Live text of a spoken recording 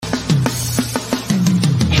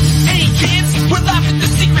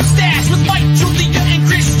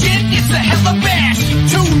a hella bash.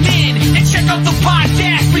 Tune in and check out the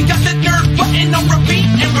podcast. We got the nerd button on repeat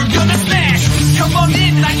and we're gonna smash. Come on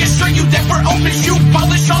in and I can show you that we're open. Shoe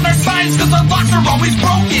polish on our signs cause our locks are always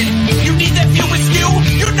broken. You need that view askew?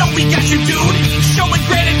 You know we got you, dude. Showing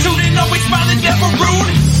gratitude and always smiling, never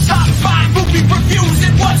rude. Top 5 movie reviews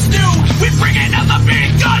and what's new. We bringing out the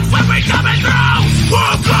big guns when we coming through.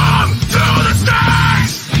 Welcome to the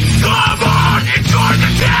stage. Come on, enjoy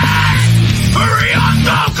the day. Hurry up,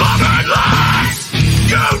 don't come in late.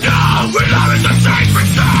 You know we love it the sacred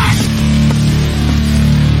stage.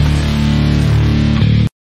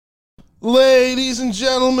 Ladies and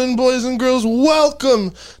gentlemen, boys and girls,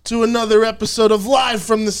 welcome to another episode of Live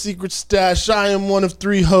from the Secret Stash. I am one of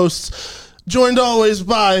 3 hosts, joined always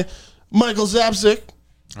by Michael Zapsik.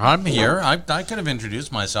 I'm here. I could have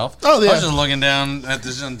introduced myself. Oh, yeah. I was just looking down at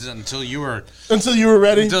this until you were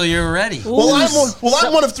ready. Well,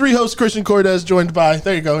 I'm one of 3 hosts, Christian Cordes, joined by.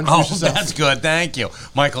 There you go. Introduce yourself. That's good. Thank you,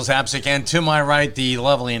 Michael Zapsik, and to my right, the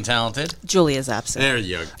lovely and talented Julia Zapsik. There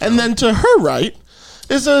you go. And then to her right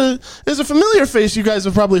is a familiar face you guys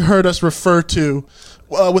have probably heard us refer to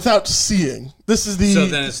without seeing. This is the. So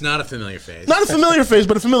then it's not a familiar face. Not a familiar face,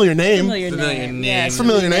 but a familiar name. Familiar name. Yes.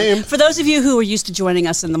 Familiar name. For those of you who are used to joining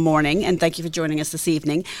us in the morning, and thank you for joining us this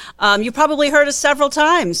evening, you probably heard us several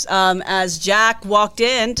times as Jack walked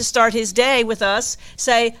in to start his day with us,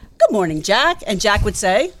 say, "Good morning, Jack," and Jack would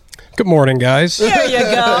say, "Good morning, guys." There you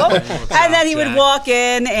go. And then he would walk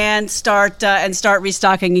in and start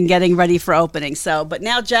restocking and getting ready for opening. So, but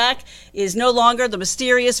now Jack is no longer the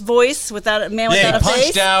mysterious voice without a man without a face. He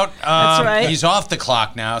punched out. That's right. He's off the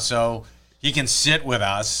clock now, so he can sit with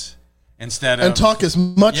us instead of and talk as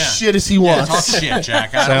much shit as he wants. Talk shit,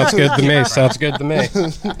 Jack. Sounds good to me. Sounds good to me.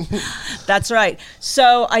 That's right.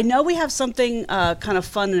 So I know we have something kind of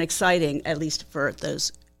fun and exciting, at least for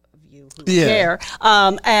those who care,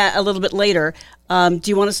 a little bit later. Do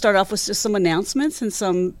you want to start off with just some announcements and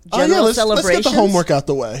some general celebrations? Let's get the homework out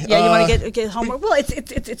the way. Yeah, you want to get homework? Well,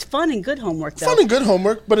 it's fun and good homework, though. Fun and good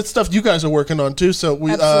homework, but it's stuff you guys are working on, too. So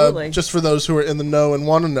we just for those who are in the know and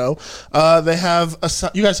want to know,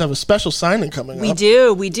 you guys have a special signing coming up. We do.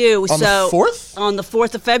 On the 4th? On the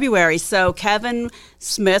 4th of February. So Kevin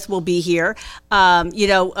Smith will be here.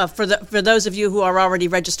 For those of you who are already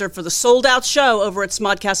registered for the sold-out show over at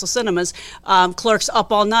Smodcastle Cinemas, Clerks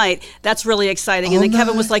Up All Night, that's really exciting. And then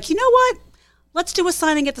Kevin was like, you know what? Let's do a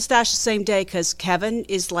signing at the Stash the same day because Kevin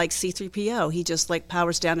is like C-3PO. He just like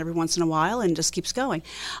powers down every once in a while and just keeps going.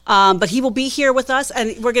 But he will be here with us,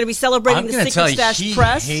 and we're going to be celebrating the Secret Stash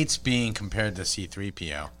Press. He hates being compared to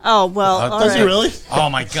C-3PO. Oh, well, does he really? Oh,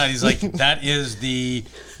 my God. He's like, that is the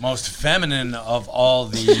most feminine of all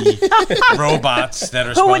the robots that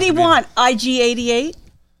are supposed to be. Who would he want? IG-88?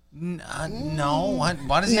 No.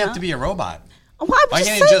 Why does he have to be a robot? Why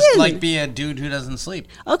can't he just be a dude who doesn't sleep?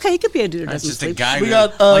 Okay, he could be a dude who doesn't sleep. sleep. It's just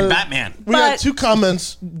a guy like Batman. We got 2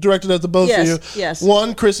 comments directed at the both of you. Yes.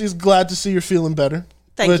 One, Chrissy's glad to see you're feeling better.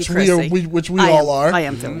 Thank you, Chrissy. Which we all are. I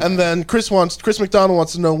am feeling And then Chris McDonald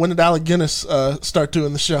wants to know, when did Alec Guinness start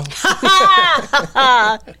doing the show?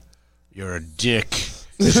 You're a dick.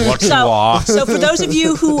 Is what you are. So for those of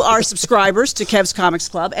you who are subscribers to Kev's Comics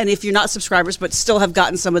Club, and if you're not subscribers but still have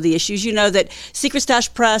gotten some of the issues, you know that Secret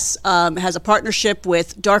Stash Press has a partnership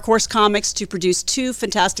with Dark Horse Comics to produce 2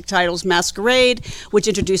 fantastic titles, Masquerade, which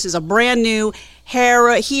introduces a brand new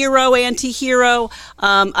hero, anti-hero.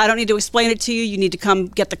 I don't need to explain it to you. You need to come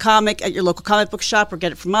get the comic at your local comic book shop or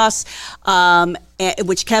get it from us,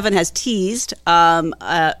 which Kevin has teased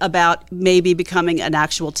about maybe becoming an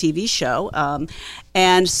actual TV show.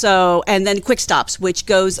 And then Quick Stops, which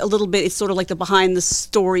goes a little bit, it's sort of like the behind the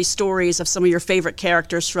stories of some of your favorite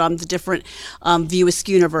characters from the different View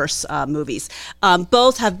Askewniverse movies.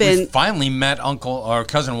 Both have been... We finally met Uncle or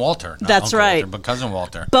Cousin Walter. That's right. Walter, but Cousin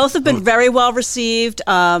Walter. Both have been very well received.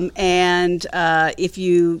 And if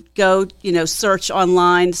you go, search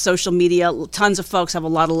online, social media, tons of folks have a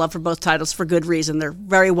lot of love for both titles for good reason. They're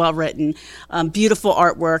very well written, beautiful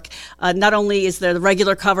artwork. Not only is there the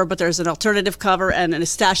regular cover, but there's an alternative cover and an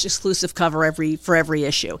Stash exclusive cover for every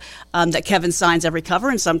issue that Kevin signs every cover,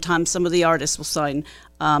 and sometimes some of the artists will sign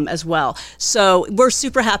as well. So we're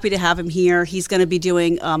super happy to have him here. He's going to be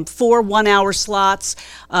doing 4 one-hour slots.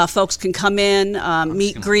 Folks can come in,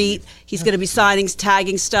 meet, greet. He's going to be signing,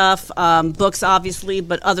 tagging stuff, books obviously,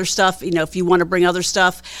 but other stuff, if you want to bring other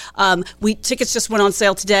stuff. Tickets just went on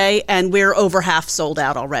sale today, and we're over half sold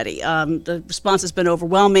out already. The response has been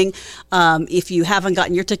overwhelming. If you haven't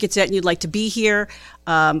gotten your tickets yet and you'd like to be here,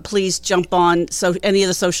 please jump on any of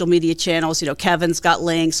the social media channels. Kevin's got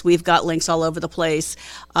links. We've got links all over the place.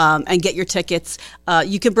 And get your tickets.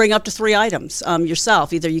 You can bring up to 3 items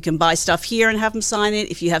yourself. Either you can buy stuff here and have him sign it.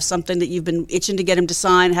 If you have something that you've been itching to get him to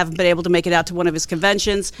sign, haven't been able to make it out to one of his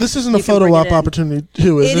conventions. This isn't a photo op opportunity,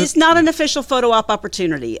 too, is it? It is not an official photo op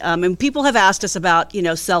opportunity. And people have asked us about,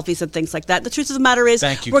 selfies and things like that. The truth of the matter is,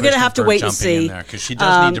 we're going to have to wait and see. Because she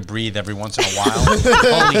does need to breathe every once in a while.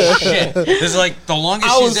 Holy shit. This is like the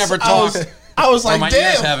longest she's ever talked. I was like, my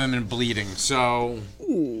damn. ears haven't been bleeding, so...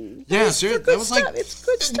 Yeah, seriously, that was like... It's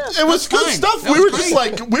good stuff. It was good stuff. We were just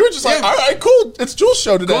like, all right, cool. It's Jules'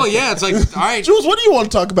 show today. Cool, yeah, it's like, all right. Jules, what do you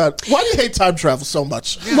want to talk about? Why do you hate time travel so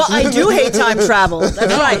much? Well, I do hate time travel.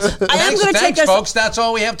 That's right. I am going to take us... folks. That's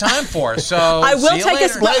all we have time for, so I will take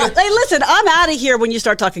us... later. Hey, listen, I'm out of here when you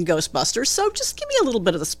start talking Ghostbusters, so just give me a little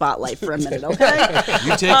bit of the spotlight for a minute, okay?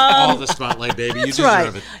 You take all the spotlight, baby. You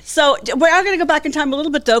deserve it. So we're going to go back in time a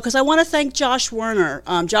little bit, though, because I want to thank Josh Werner.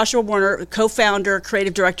 Joshua Werner, co-founder,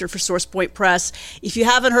 creative director for SourcePoint Press. If you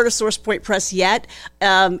haven't heard of SourcePoint Press yet,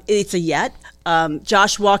 it's a yet.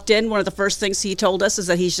 Josh walked in. One of the first things he told us is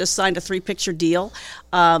that he's just signed a 3-picture deal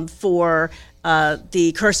for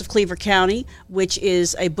The Curse of Cleaver County, which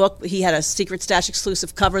is a book. He had a Secret Stash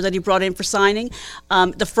exclusive cover that he brought in for signing.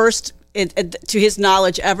 The first, to his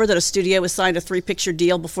knowledge, ever that a studio has signed a 3-picture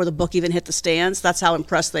deal before the book even hit the stands. That's how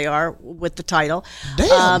impressed they are with the title.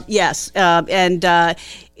 Damn. Yes,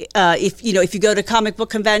 if you go to comic book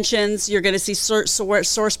conventions, you're going to see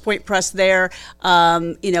SourcePoint Press there.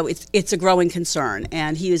 It's a growing concern,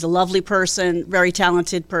 and he is a lovely person, very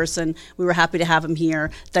talented person. We were happy to have him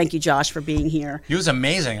here. Thank you, Josh, for being here. He was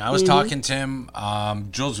amazing. I was talking to him.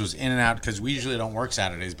 Jules was in and out because we usually don't work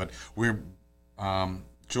Saturdays, but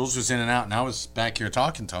Jules was in and out, and I was back here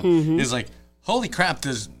talking to him. He's like, "Holy crap!"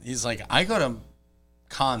 He's like, "I go to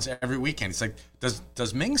cons every weekend." He's like,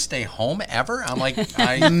 "Does Ming stay home ever?" I'm like,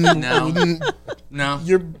 no.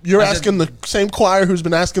 You're asking the same choir who's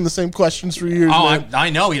been asking the same questions for years. Oh, I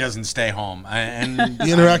know he doesn't stay home.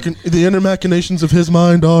 The inner machinations of his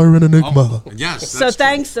mind are an enigma. Yes. So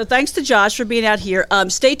thanks to Josh for being out here.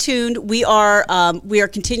 Stay tuned. We are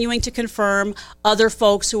continuing to confirm other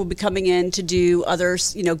folks who will be coming in to do other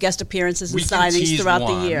guest appearances and signings throughout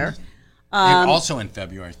the year. Also in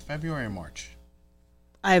February or March.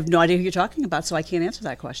 I have no idea who you're talking about, so I can't answer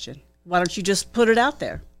that question. Why don't you just put it out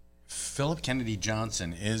there? Philip Kennedy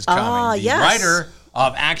Johnson is coming. The writer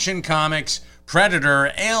of Action Comics,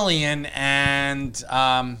 Predator, Alien, and...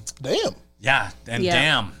 Damn. Yeah, and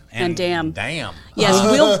Damn. And Damn. Damn.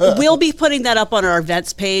 Yes, we'll be putting that up on our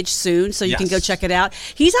events page soon, so you can go check it out.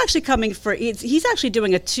 He's actually coming he's actually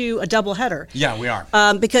doing a double header. Yeah, we are.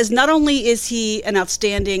 Because not only is he an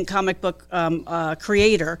outstanding comic book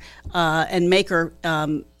creator and maker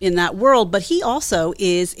in that world, but he also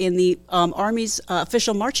is in the Army's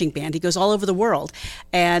official marching band. He goes all over the world,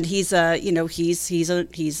 and he's in the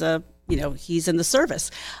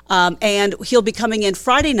service, and he'll be coming in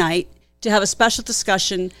Friday night to have a special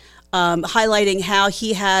discussion highlighting how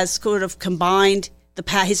he has sort of combined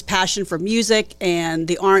his passion for music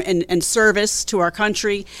and and service to our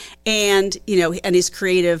country, and and his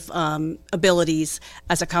creative abilities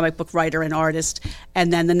as a comic book writer and artist.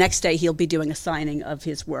 And then the next day he'll be doing a signing of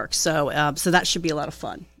his work. So that should be a lot of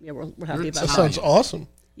fun. Yeah, we're happy about that. That sounds awesome.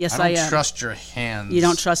 Yes, I am. don't trust your hands. You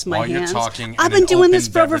don't trust my hands? You're talking. I've been doing this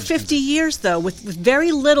for over 50 years, though, with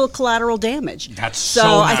very little collateral damage. That's so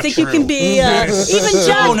not I think true. you can be. Even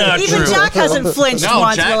Jack hasn't flinched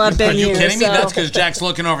once while I've been here. Are you kidding me? That's because Jack's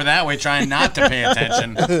looking over that way, trying not to pay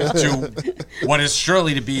attention to what is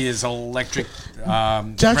surely to be his electric.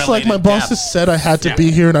 Jack's like, my boss has said I had to be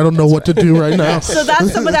here, and I don't know what to do right now. So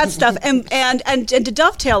that's some of that stuff, and to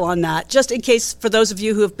dovetail on that, just in case for those of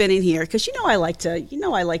you who have been in here, because I like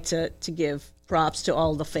to give props to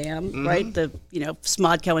all the fam, right? The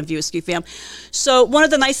Smodco and View Askew fam. So one of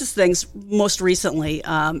the nicest things most recently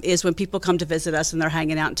is when people come to visit us and they're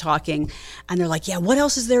hanging out and talking, and they're like, "Yeah, what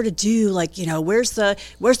else is there to do? Like, where's the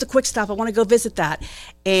quick stop? I want to go visit that."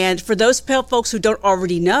 And for those folks who don't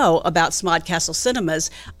already know about Smodcastle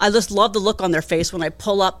Cinemas, I just love the look on their face when I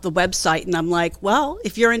pull up the website and I'm like, well,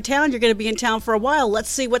 if you're in town, you're going to be in town for a while. Let's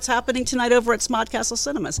see what's happening tonight over at Smodcastle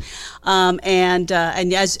Cinemas. And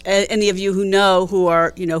as any of you who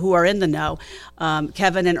are in the know,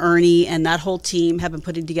 Kevin and Ernie and that whole team have been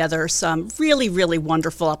putting together some really, really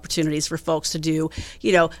wonderful opportunities for folks to do,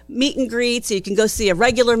 meet and greet, so you can go see a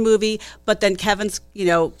regular movie, but then Kevin's,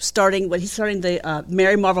 starting the Mary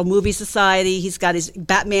Military Marvel Movie Society. He's got his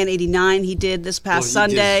Batman '89 he did this past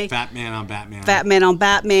Sunday. Batman on Batman. Batman on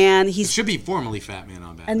Batman. It should be formally Fat Man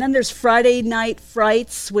on Batman. And then there's Friday Night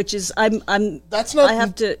Frights, which is That's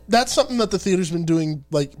something that the theater's been doing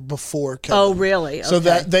like before. Kevin. Oh, really? So Okay.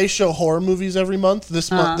 that they show horror movies every month.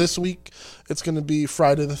 This week, it's going to be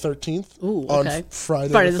Friday the 13th. Ooh, on okay.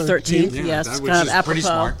 Friday the 13th. Yeah, yes, which kind of is apropos. pretty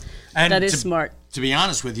smart. And That is smart. To be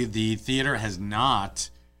honest with you, the theater has not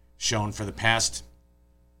shown for the past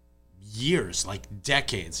years, like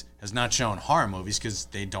decades, has not shown horror movies because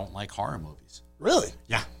they don't like horror movies. Really?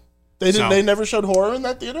 Yeah. They didn't. They never showed horror in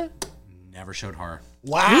that theater. Never showed horror.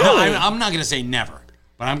 Wow. No, I'm not going to say never,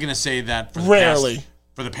 but I'm going to say that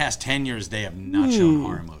for the past 10 years, they have not shown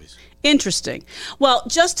horror movies. Interesting. Well,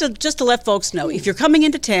 just to let folks know, if you're coming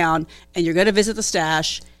into town and you're going to visit the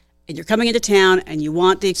Stash, and you're coming into town and you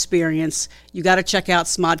want the experience, you got to check out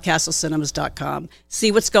smodcastlecinemas.com.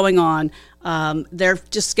 See what's going on. They're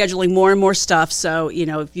just scheduling more and more stuff. So,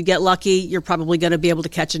 if you get lucky, you're probably going to be able to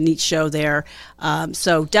catch a neat show there.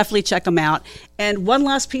 So definitely check them out. And one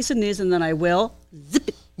last piece of news, and then I will zip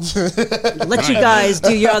it. Let you guys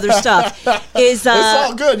do your other stuff. It's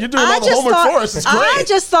all good. You're doing all the homework for us. It's great. I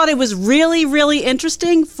just thought it was really, really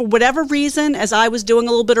interesting for whatever reason. As I was doing a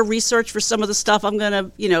little bit of research for some of the stuff I'm going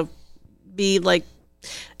to, be like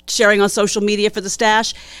sharing on social media for the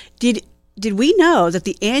Stash. Did we know that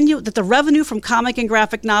the revenue from comic and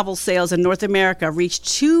graphic novel sales in North America reached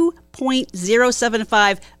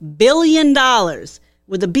 $2.075 billion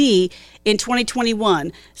with a B in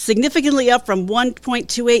 2021, significantly up from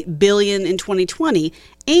 $1.28 billion in 2020,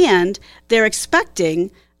 and they're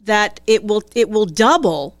expecting that it will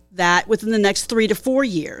double that within the next 3 to 4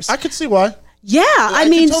 years. I could see why. Yeah, I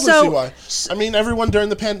can mean, totally see why. I mean, everyone during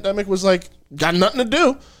the pandemic was like, got nothing to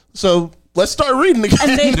do, so let's start reading again.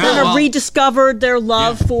 And they've kind of rediscovered their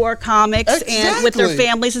love for comics and with their Exactly.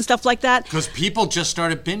 families and stuff like that. Because people just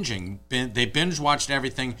started binging. They binge watched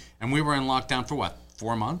everything, and we were in lockdown for what,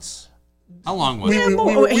 4 months? How long was it? we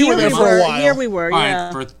were there for a while. Here we were, All right,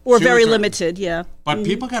 yeah. for Or 2 very or 3 limited, yeah. But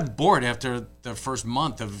people got bored after the first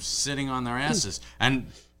month of sitting on their asses. And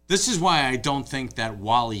this is why I don't think that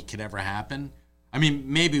WALL-E could ever happen. I mean,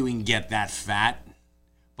 maybe we can get that fat,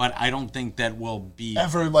 but I don't think that we'll be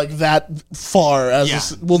ever like that far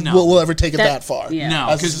as we'll ever take it that far. Yeah. No,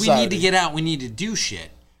 as a because we need to society. get out. We need to do shit,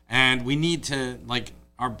 and we need to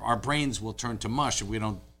our brains will turn to mush if we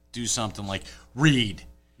don't do something like read.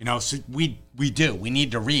 So we do. We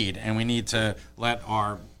need to read, and we need to let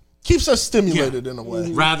our keeps us stimulated in a way.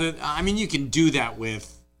 you can do that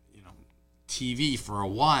with TV for a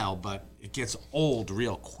while, but it gets old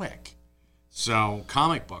real quick. So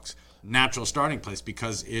comic books, natural starting place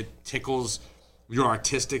because it tickles your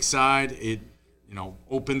artistic side. It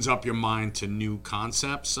opens up your mind to new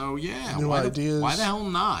concepts. So New ideas. Why the hell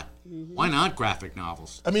not? Why not graphic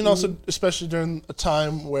novels? I mean, also especially during a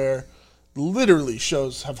time where literally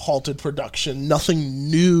shows have halted production. Nothing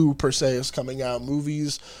new per se is coming out.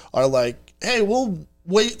 Movies are like, hey, we'll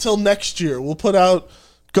wait till next year. We'll put out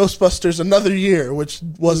Ghostbusters another year, which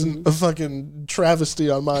wasn't a fucking travesty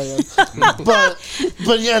on my end.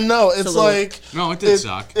 but yeah, no, it's like No, it did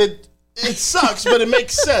suck. It sucks, but it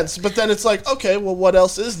makes sense. But then it's like, okay, well, what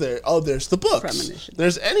else is there? Oh, there's the books. Premonition.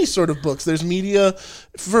 There's any sort of books. There's media.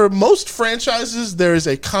 For most franchises, there is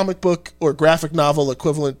a comic book or graphic novel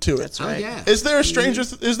equivalent to it. That's right. Oh, yeah. Is there a Stranger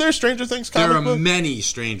Things comic There are book? many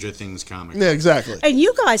Stranger Things comics. Yeah, exactly. And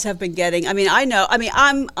you guys have been getting.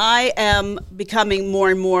 I am becoming more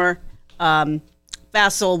and more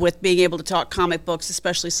facile with being able to talk comic books,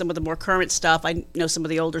 especially some of the more current stuff. I know some of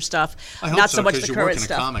the older stuff, I hope not so, so much 'cause the you current work in a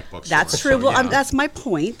stuff. comic book store, That's true. so, Well, yeah. that's my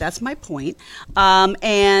point.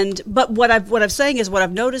 But what I'm saying is what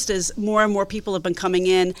I've noticed is more and more people have been coming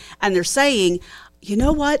in and they're saying, you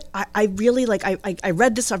know what? I really like. I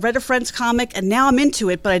read this. I read a friend's comic, and now I'm into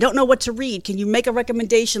it, but I don't know what to read. Can you make a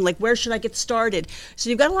recommendation? Like, where should I get started? So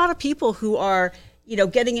you've got a lot of people who are,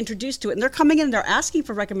 getting introduced to it, and they're coming in and they're asking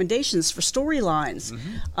for recommendations for storylines,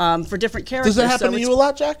 for different characters. Does that happen So to it's- you a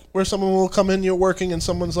lot, Jack? Where someone will come in, you're working, and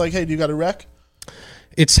someone's like, "Hey, do you got a rec?"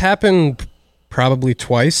 It's happened probably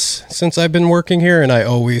twice since I've been working here, and I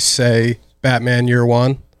always say Batman Year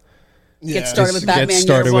One. Get started with Batman. Get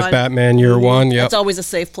started Year with One. Batman Year One. Yep. That's always a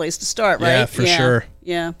safe place to start, right? Yeah, for sure.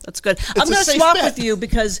 Yeah, that's good. I'm a going to safe swap bet. with you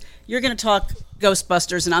because you're going to talk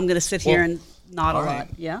Ghostbusters, and I'm going to sit here and nod a all lot. right.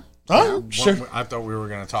 Yeah. Oh, sure. I thought we were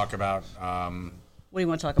going to talk about What do you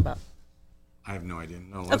want to talk about? I have no idea.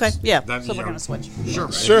 No. Okay, yeah. So we're gonna switch.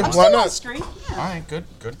 Sure, why not? Screen. All right,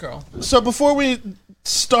 good girl. So before we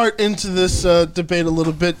start into this debate a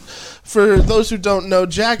little bit, for those who don't know,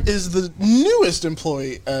 Jack is the newest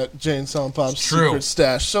employee at Jay and Silent Bob's Secret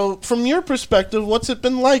Stash. So from your perspective, what's it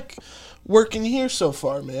been like working here so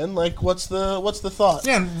far, man? Like, what's the thought?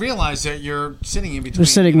 Yeah, and realize that you're sitting in between. We're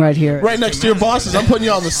sitting right here, right next to your bosses. I'm putting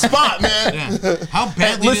you on the spot, man. Yeah. How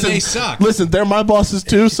badly do they suck? Listen, they're my bosses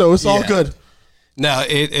too, so it's all good. No,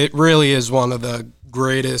 it really is one of the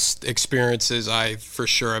greatest experiences I for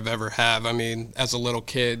sure have ever had. I mean, as a little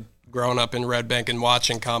kid growing up in Red Bank and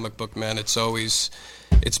watching Comic Book Men, it's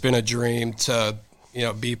been a dream to,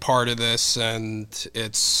 be part of this, and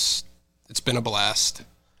it's been a blast.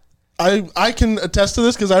 I can attest to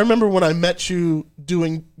this because I remember when I met you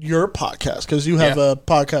doing your podcast, because you have a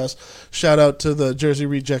podcast. Shout out to the Jersey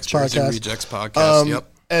Rejects podcast. Jersey Rejects podcast, yep.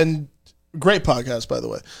 And great podcast, by the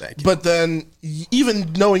way. Thank you. But then,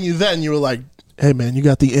 even knowing you then, you were like, hey, man, you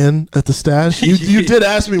got the in at the stash? You did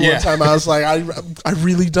ask me one time. I was like, I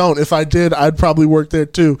really don't. If I did, I'd probably work there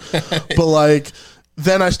too. But like,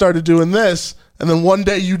 then I started doing this. And then one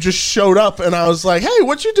day you just showed up, and I was like, hey,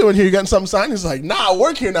 what you doing here? You getting something signed? He's like, nah, I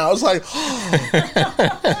work here now. I was like,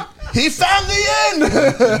 oh, he found the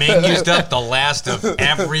end. Ming used up the last of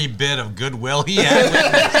every bit of goodwill he had.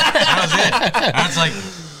 That was it. That's like,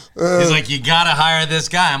 he's like, you got to hire this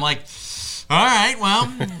guy. I'm like, all right,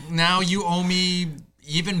 well, now you owe me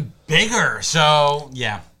even bigger. So,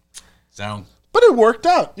 yeah. But it worked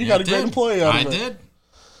out. You got a great employee out of it. I did.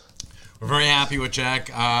 We're very happy with Jack.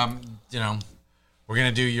 We're going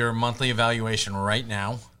to do your monthly evaluation right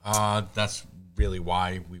now. That's really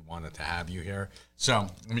why we wanted to have you here. So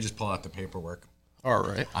let me just pull out the paperwork. All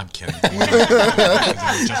right. I'm kidding. It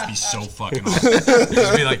would just be so fucking awesome. It'd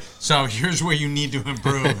just be like, so here's where you need to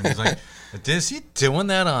improve. And he's like, is he doing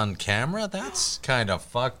that on camera? That's kind of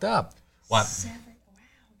fucked up. What? 7. Wow.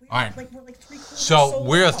 All right. We're like 3/4 So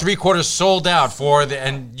we're 3/4 sold out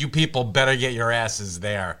and you people better get your asses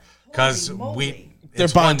there. Because they're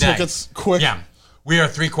buying tickets quick. Yeah. We are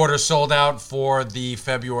 3/4 sold out for the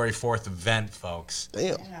February 4th event, folks.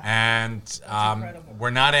 Damn. And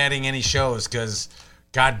we're not adding any shows because,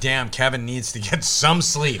 goddamn, Kevin needs to get some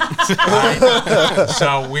sleep.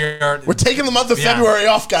 So we're taking the month of February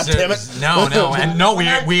off. Goddammit. No,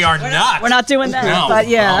 we are not. We're not doing that. No. But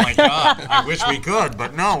yeah. Oh my god, I wish we could,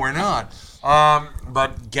 but no, we're not.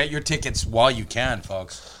 But get your tickets while you can,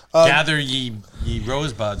 folks. Gather ye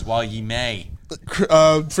rosebuds while ye may.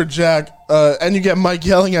 For Jack, and you get Mike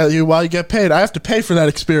yelling at you while you get paid. I have to pay for that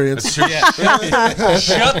experience. Shut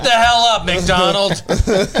the hell up, McDonald.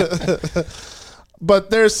 But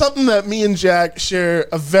there's something that me and Jack share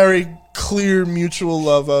a very clear mutual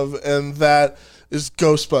love of, and that is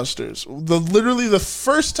Ghostbusters. Literally the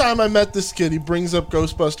first time I met this kid, he brings up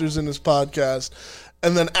Ghostbusters in his podcast,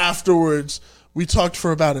 and then afterwards we talked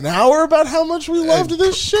for about an hour about how much we loved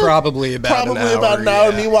this shit. Probably about an hour.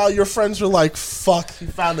 Yeah. Meanwhile, your friends were like, fuck, he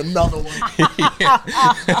found another one.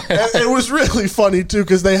 It was really funny, too,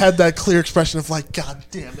 because they had that clear expression of like, God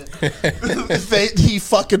damn it. He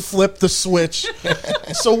fucking flipped the switch.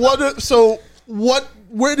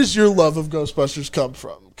 Where does your love of Ghostbusters come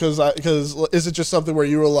from? Because is it just something where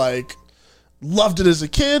you were like, loved it as a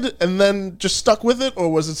kid and then just stuck with it, or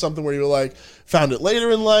was it something where you were like, found it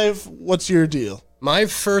later in life? What's your deal? My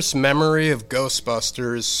first memory of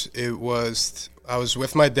Ghostbusters, I was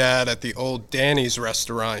with my dad at the old Danny's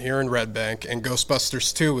restaurant here in Red Bank, and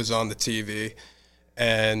Ghostbusters 2 was on the TV,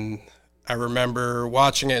 and I remember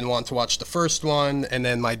watching it and wanting to watch the first one, and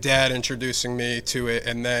then my dad introducing me to it,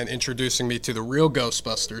 and then introducing me to the real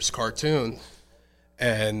Ghostbusters cartoon,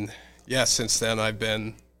 and yeah, since then I've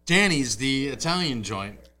been... Danny's, the Italian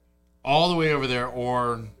joint, all the way over there,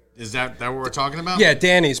 or is that what we're talking about? Yeah,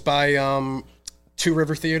 Danny's by Two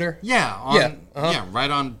River Theater. Yeah,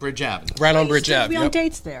 right on Bridge Avenue. Right on Bridge Avenue. We on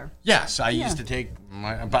dates there. Yes, I used to take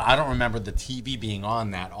but I don't remember the TV being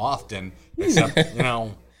on that often, except,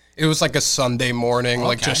 It was like a Sunday morning,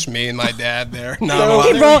 like just me and my dad there.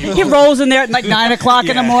 He rolls in there at like 9 o'clock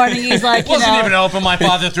in the morning. He's like, wasn't even open. My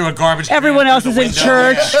father threw a garbage can. Everyone else is in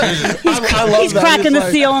church. He's cracking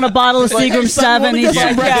the seal on a bottle of Seagram 7. He's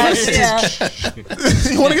like,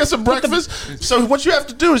 you want to get some breakfast? So what you have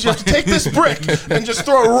to do is you have to take this brick and just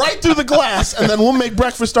throw it right through the glass, and then we'll make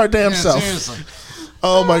breakfast our damn self. Seriously.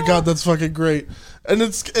 Oh my God, that's fucking great. And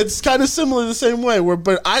it's kind of similar the same way.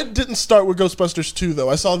 But I didn't start with Ghostbusters 2,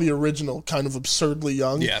 though. I saw the original kind of absurdly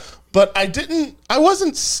young. Yeah. But I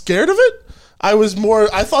wasn't scared of it. I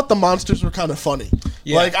thought the monsters were kind of funny.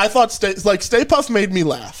 Yeah. Like, I thought Stay Puft made me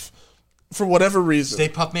laugh. for whatever reason. Stay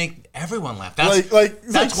Puft made everyone laugh.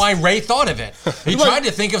 That's why Ray thought of it. He tried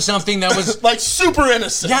to think of something that was like super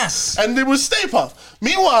innocent. Yes, and it was Stay Puft.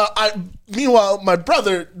 Meanwhile, my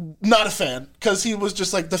brother not a fan because he was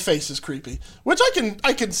just like the face is creepy, which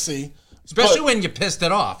I can see. Especially when you pissed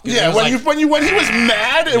it off. Yeah, when he was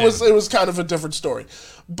mad, it was kind of a different story.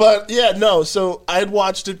 But yeah, no. So I had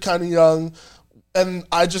watched it kind of young, and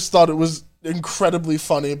I just thought it was incredibly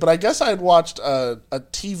funny. But I guess I had watched a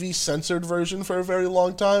TV censored version for a very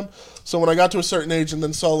long time. So when I got to a certain age and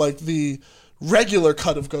then saw like the regular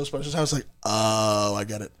cut of Ghostbusters, I was like, oh, I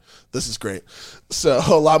get it. This is great. So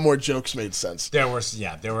a lot more jokes made sense. There were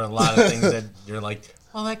a lot of things that you're like,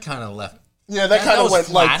 well, that kind of left. Yeah, that kind of went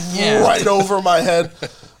flat. Right over my head.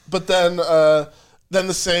 But then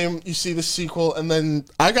the same, you see the sequel, and then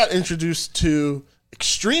I got introduced to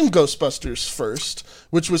Extreme Ghostbusters first,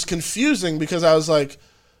 which was confusing because I was like,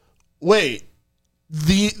 wait,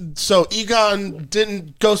 so Egon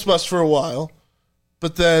didn't Ghostbust for a while,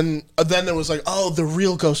 but then it was like, oh, the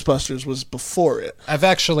real Ghostbusters was before it. I've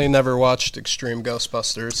actually never watched Extreme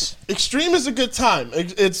Ghostbusters. Extreme is a good time.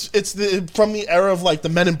 It's from the era of like the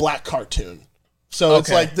Men in Black cartoon, so it's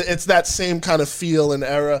like it's that same kind of feel and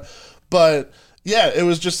era. But yeah, it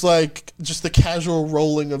was just the casual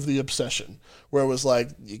rolling of the obsession, where it was like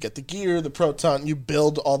you get the gear, the proton, you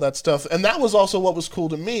build all that stuff, and that was also what was cool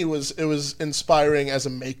to me. Was it was inspiring as a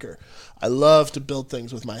maker. I love to build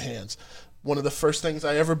things with my hands. One of the first things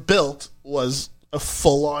I ever built was a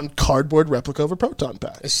full-on cardboard replica of a proton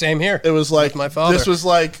pack. Same here. It was like my father. This was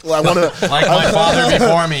like I want to like my father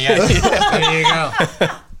before me. There you go.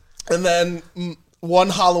 And then one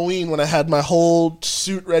Halloween when I had my whole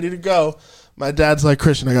suit ready to go, my dad's like,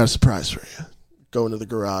 Christian, I got a surprise for you. Go into the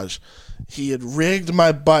garage. He had rigged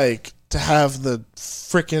my bike to have the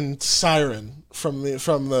freaking siren from the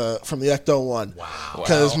Ecto-1. Wow.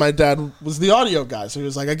 Because my dad was the audio guy, so he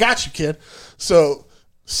was like, I got you, kid. So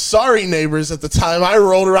sorry, neighbors, at the time I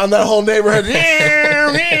rolled around that whole neighborhood.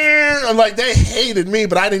 I'm like, they hated me,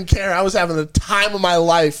 but I didn't care. I was having the time of my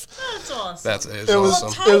life. That's awesome. That's It was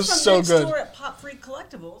awesome. it was so good. Store at Pop Free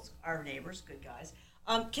Collectibles, our neighbors, good guys,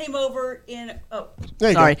 came over in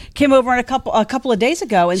a couple of days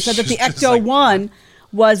ago and said that the Ecto-1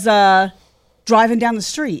 was driving down the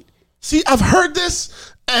street. See, I've heard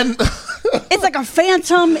this, and it's like a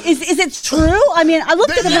phantom. Is it true? I mean, I looked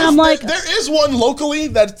at it and I'm like, there is one locally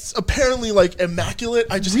that's apparently like immaculate.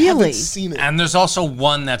 I just haven't seen it. And there's also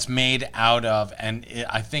one that's made out of,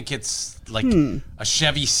 I think it's like a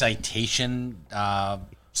Chevy Citation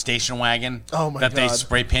station wagon that they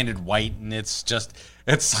spray painted white, and it's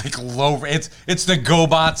like low. It's the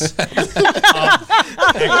GoBots of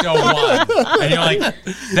Ecto-1, and you're like,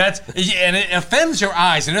 and it offends your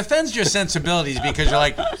eyes and offends your sensibilities because you're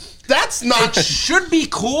like, that's not. It should be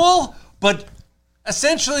cool, but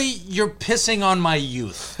essentially you're pissing on my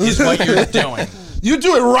youth. Is what you're doing. You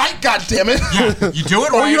do it right, goddammit. Yeah, you do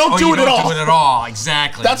it right, or you don't do it at all.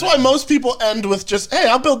 Exactly. That's why most people end with just, hey,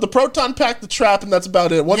 I'll build the proton pack, the trap, and that's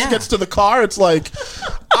about it. Once it gets to the car, it's like,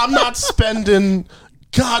 I'm not spending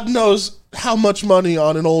God knows how much money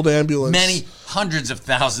on an old ambulance. Many hundreds of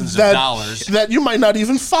thousands of dollars. That you might not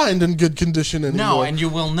even find in good condition anymore. No, and you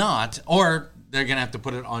will not. Or they're going to have to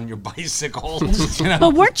put it on your bicycle.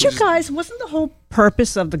 But weren't you guys, wasn't the whole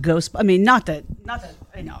purpose of the Ghost, I mean, not that,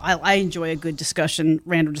 I enjoy a good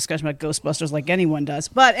random discussion about Ghostbusters like anyone does.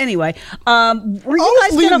 But anyway, were you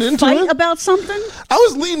guys going to fight about something? I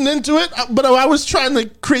was leading into it, but I was trying to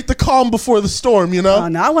create the calm before the storm, you know? Oh,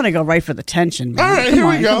 no, I want to go right for the tension, man. All right, here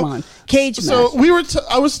we go. Come on. Cage match. So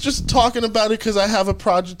I was just talking about it because I have a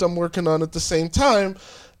project I'm working on at the same time.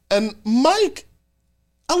 And Mike,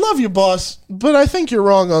 I love you, boss, but I think you're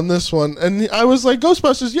wrong on this one. And I was like,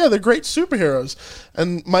 Ghostbusters, yeah, they're great superheroes.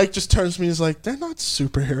 And Mike just turns to me, he's like, they're not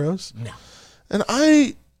superheroes. No. And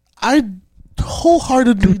I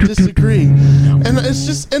wholeheartedly disagree. And it's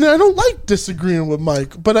just, and I don't like disagreeing with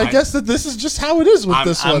Mike, but I guess that this is just how it is with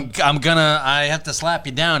this one. I have to slap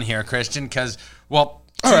you down here, Christian, because,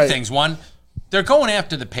 two things. One, they're going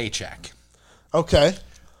after the paycheck. Okay.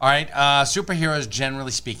 All right. Superheroes,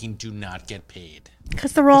 generally speaking, do not get paid.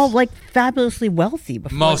 Because they're all like fabulously wealthy.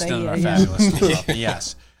 Most of them are fabulously wealthy,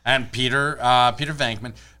 yes. And Peter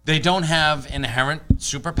Venkman, they don't have inherent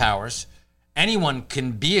superpowers. Anyone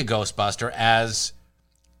can be a Ghostbuster, as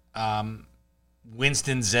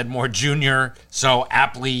Winston Zedmore Jr. so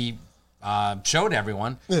aptly showed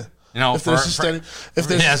everyone. Yeah. You know, if there's a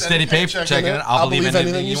steady paycheck in it, I'll believe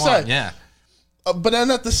anything you say. Yeah. But then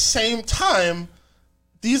at the same time,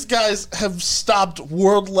 these guys have stopped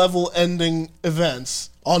world-level ending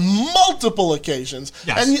events on multiple occasions.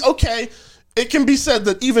 Yes. And, okay, it can be said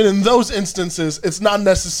that even in those instances, it's not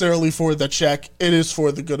necessarily for the check. It is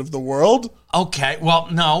for the good of the world. Okay, well,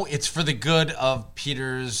 no, it's for the good of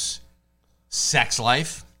Peter's sex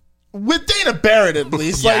life. With Dana Barrett, at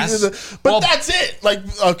least. Yes. But that's it. Like,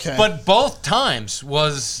 okay. But both times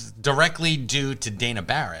was directly due to Dana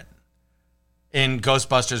Barrett in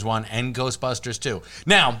Ghostbusters 1 and Ghostbusters 2.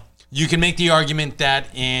 Now, you can make the argument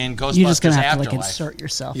that in Ghostbusters You're just gonna have Afterlife, to like insert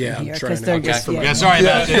yourself Yeah, in I'm here trying to- they're Okay. just Yeah, sorry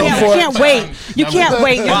about Yeah, that. go Yeah, for you it. can't wait. You can't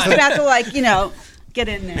wait. You're just gonna have to like get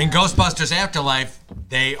in there. In Ghostbusters Afterlife,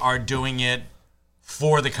 they are doing it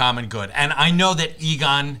for the common good. And I know that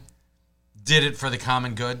Egon did it for the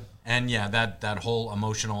common good. And yeah, that whole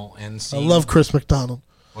emotional end I scene. love Chris McDonald.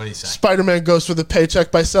 What do you say? Spider-Man goes for the paycheck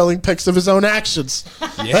by selling pics of his own actions.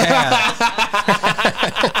 Yeah.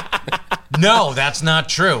 No, that's not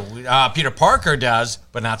true. Peter Parker does,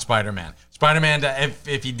 but not Spider-Man. Spider-Man,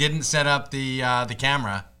 if he didn't set up the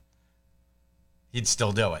camera, he'd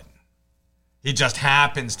still do it. He just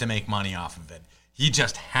happens to make money off of it. He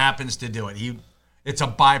just happens to do it. It's a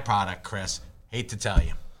byproduct, Chris. Hate to tell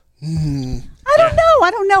you.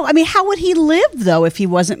 I don't know. I mean, how would he live though if he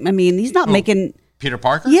wasn't? I mean, he's not making. Peter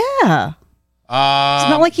Parker? Yeah. It's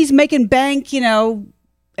not like he's making bank,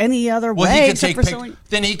 any other Well, way. he could except take for selling-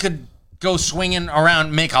 then he could go swinging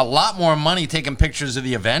around, make a lot more money taking pictures of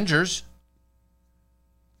the Avengers.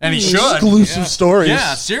 And he should. Exclusive stories.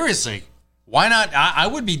 Yeah, seriously. Why not? I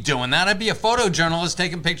would be doing that. I'd be a photojournalist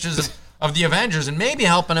taking pictures of the Avengers and maybe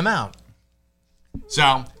helping him out.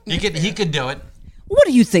 So he could do it. What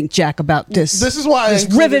do you think, Jack, about this? This is why this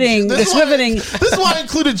riveting. This is why I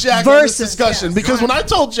included Jack in this Versus, discussion. yes. Because when I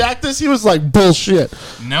told Jack this, he was like, bullshit.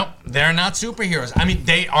 Nope, they're not superheroes. I mean,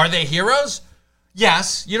 are they heroes?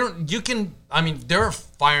 Yes. There are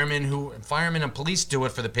firemen and police do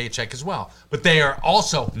it for the paycheck as well. But they are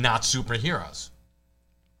also not superheroes.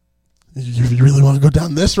 You really want to go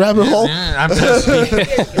down this rabbit hole? Yeah, I'm just,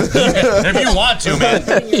 if you want to, man.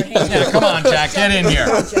 Yeah, come on, Jack, get in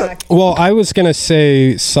here. Well, I was going to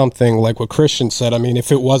say something like what Christian said. I mean,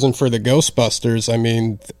 if it wasn't for the Ghostbusters, I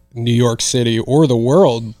mean, New York City or the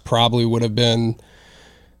world probably would have been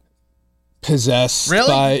possessed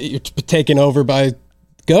taken over by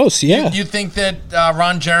ghosts. Yeah. You think that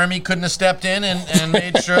Ron Jeremy couldn't have stepped in and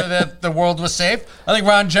made sure that the world was safe? I think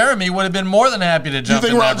Ron Jeremy would have been more than happy to You jump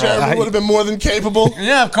think in Ron that role. Jeremy would have been more than capable?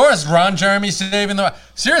 Yeah, of course. Ron Jeremy saving the...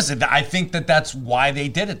 Seriously, I think that's why they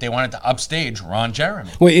did it. They wanted to upstage Ron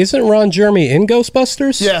Jeremy. Wait, isn't Ron Jeremy in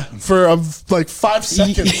Ghostbusters? Yeah, for like 5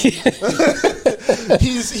 seconds.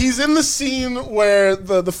 He's in the scene where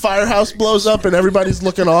the firehouse blows up and everybody's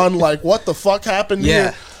looking on like, what the fuck happened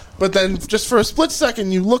here? But then just for a split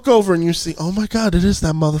second, you look over and you see, oh my God, it is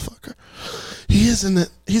that motherfucker. He is in it.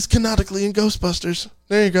 He's canonically in Ghostbusters.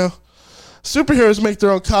 There you go. Superheroes make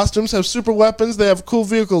their own costumes, have super weapons, they have cool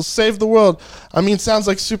vehicles, save the world. I mean, sounds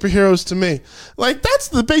like superheroes to me. Like, that's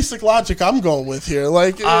the basic logic I'm going with here.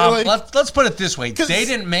 Let's put it this way. They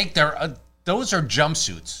didn't make their... those are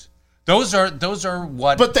jumpsuits. Those are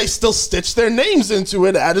what... But they still stitched their names into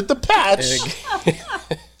it, added the patch.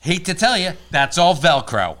 Hate to tell you, that's all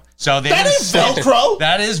Velcro. So That is Velcro?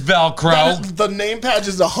 That is Velcro. The name patch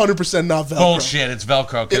is 100% not Velcro. Bullshit, it's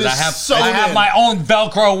Velcro. It Because is I have in. my own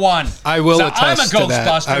Velcro one. I will so attest I'm a to that.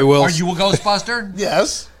 Ghostbuster. I will. Are you a Ghostbuster?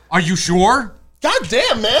 Yes. Are you sure? God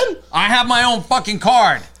damn, man. I have my own fucking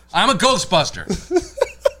card. I'm a Ghostbuster.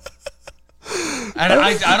 And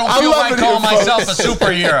I don't I feel love like it calling here, myself folks. a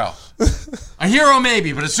superhero. A hero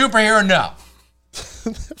maybe, but a superhero no.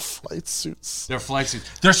 Flight suits. They're flight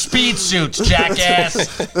suits. They're speed suits, jackass.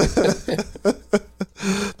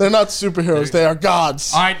 They're not superheroes. They are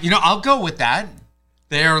gods. All right, I'll go with that.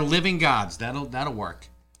 They are living gods. That'll work.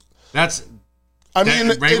 I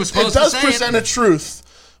mean, Ray was it supposed to does say present it. a truth.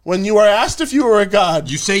 When you are asked if you are a god,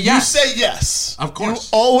 You say yes. You say yes. Of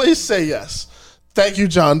course. You always say yes. Thank you,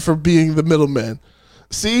 John, for being the middleman.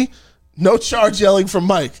 See? No charge yelling from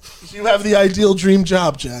Mike. You have the ideal dream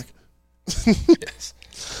job, Jack. Yes.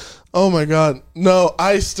 Oh my God. No,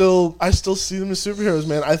 I still see them as superheroes,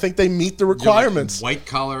 man. I think they meet the requirements. White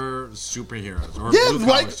collar superheroes. Or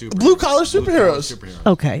Yeah, blue collar superheroes.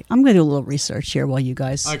 Okay, I'm going to do a little research here while you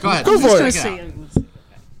guys. All right, go ahead. Go for Check it.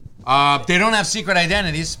 out. They don't have secret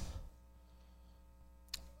identities.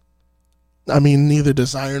 I mean, neither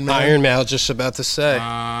does Iron Man. Iron Man, I was just about to say.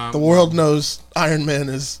 The world knows Iron Man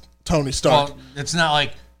is Tony Stark. Well, it's not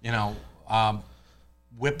like,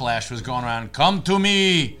 Whiplash was going around, come to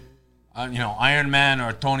me, Iron Man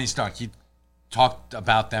or Tony Stark. He talked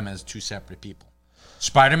about them as two separate people.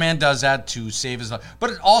 Spider-Man does that to save his life.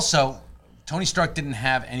 But also, Tony Stark didn't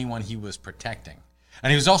have anyone he was protecting.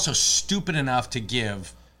 And he was also stupid enough to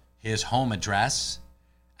give his home address,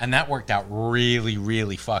 and that worked out really,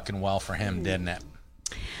 really fucking well for him, didn't it?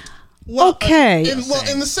 Well, Okay.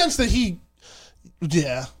 in the sense that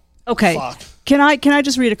yeah. Okay. Fuck. Can I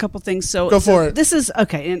just read a couple things? So Go for it. This is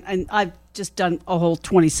okay, and I've just done a whole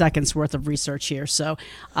 20 seconds worth of research here. So,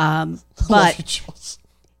 but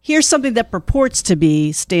here's something that purports to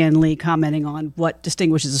be Stan Lee commenting on what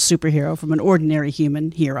distinguishes a superhero from an ordinary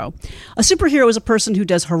human hero. A superhero is a person who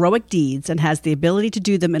does heroic deeds and has the ability to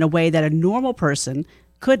do them in a way that a normal person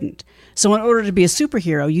couldn't. So in order to be a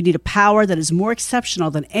superhero, you need a power that is more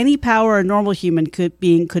exceptional than any power a normal human could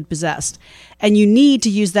possess. And you need to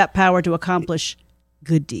use that power to accomplish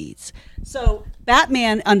good deeds. So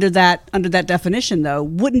Batman, under that definition, though,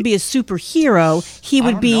 wouldn't be a superhero. He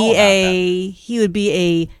would be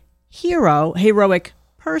a heroic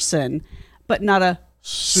person, but not a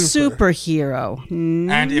superhero.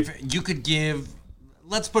 And if you could give,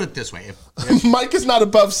 let's put it this way: if Mike is not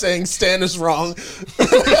above saying Stan is wrong.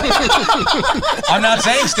 I'm not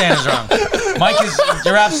saying Stan is wrong. Mike is.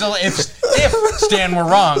 You're absolutely. If Stan were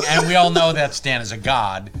wrong, and we all know that Stan is a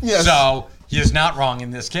god, Yes. so he is not wrong in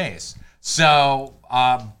this case. So,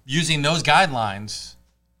 using those guidelines,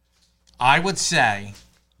 I would say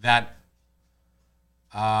that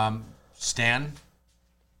Stan,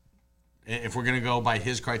 if we're going to go by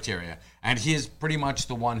his criteria, and he is pretty much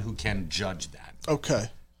the one who can judge that. Okay.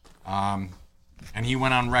 And he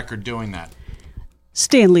went on record doing that.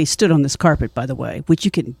 Stan Lee stood on this carpet, by the way, which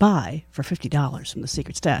you can buy for $50 from the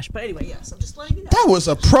Secret Stash. But anyway, yes, I'm just letting you know. That was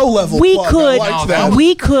a pro level. We plug. could, I liked No, that. that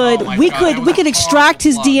we could, Oh my we God, could, that we was could a extract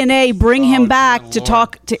his horrible plug. DNA, bring him back dear to Lord.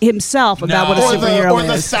 talk to himself about what a or superhero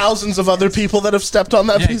the is. thousands of other people that have stepped on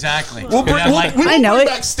that Yeah, piece. exactly. We'll bring, We'd have, like- we I won't know bring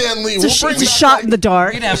it. back Stan Lee. It's a, We'll bring it's a back, shot like, in the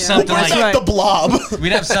dark. We'd have We'll something bring like back the Blob.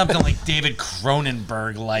 we'd have something like David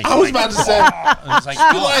Cronenberg. Like I was about to say, It's like,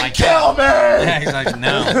 oh my like, kill God. me. Yeah, he's like,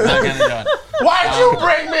 no, I'm not gonna do it. Why'd you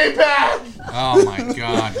bring me back? Oh my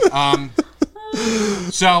God.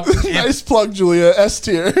 So if, Nice plug, Julia. S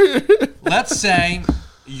tier. let's say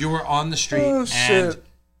you were on the street Oh, and shit.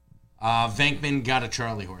 Venkman got a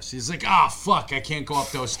Charlie horse. He's like, oh fuck, I can't go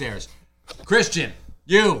up those stairs. Christian,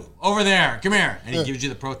 you over there, come here, and he gives you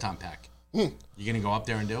the proton pack. You gonna go up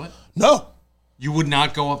there and do it? No. You would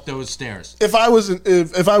not go up those stairs. If I was an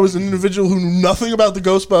individual who knew nothing about the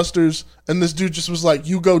Ghostbusters and this dude just was like,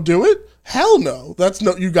 "You go do it," hell no.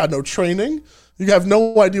 You got no training. You have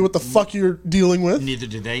no idea what the fuck you're dealing with. Neither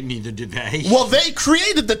do they. Neither do they. Well, they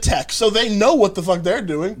created the tech, so they know what the fuck they're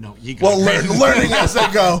doing. No, Egon well, created the learning as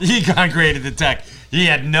they go. Egon created the tech. He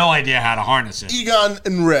had no idea how to harness it. Egon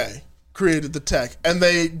and Ray created the tech, and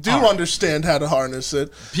they do understand how to harness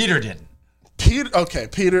it. Peter didn't. Peter.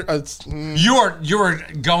 You were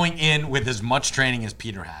going in with as much training as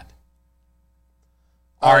Peter had.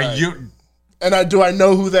 All Are right. you? And do I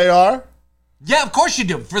know who they are? Yeah, of course you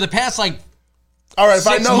do. For the past All right, if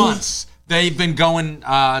I 6 know months, they've been going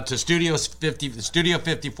to Studio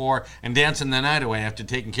 54 and dancing the night away after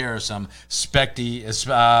taking care of some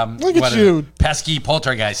Look at you. pesky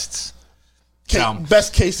poltergeists. So,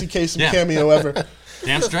 Best Casey Kasem Yeah. cameo ever.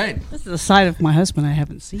 damn straight. This is a side of my husband I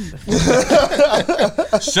haven't seen before.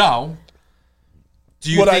 So,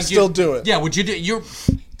 do you Would I think still do it? Yeah, would you do?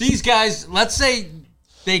 These guys. Let's say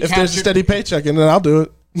they If there's a captured. steady paycheck in it, I'll do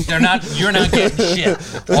it. They're not. You're not getting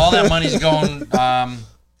shit. All that money's going.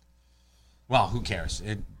 Well, who cares?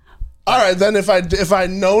 All right, then if I'd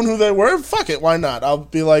known who they were, fuck it, why not? I'll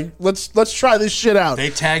be like, let's try this shit out. They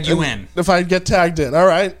tag you in. If I get tagged in, all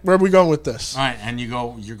right, where are we going with this? All right, and you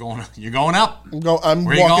go. You're going. You're going up. I'm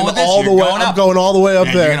Where you going walking with this? all the You're way. going I'm up. going all the way up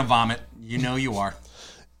And there. you're gonna vomit. You know you are.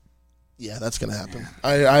 Yeah, that's gonna happen.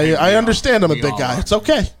 I understand. I'm a We big all guy. are. It's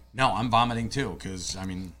okay. No, I'm vomiting too. Because I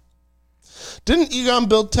mean, Didn't Egon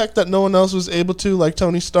build tech that no one else was able to, like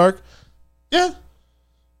Tony Stark? Yeah.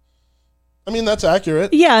 I mean, that's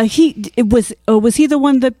accurate. Yeah, was he the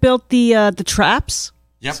one that built the traps?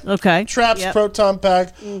 yep. Okay. Traps, Yep. proton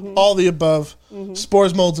pack, all the above.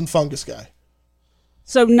 Spores, molds, and fungus guy.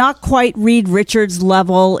 So not quite Reed Richards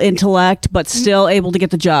level intellect, but still able to get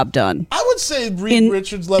the job done. I would say Reed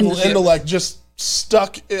Richards level intellect just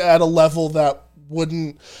stuck at a level that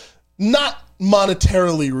wouldn't, not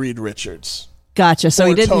monetarily Reed Richards. Gotcha. So Or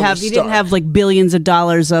he didn't Tony have Stark. like billions of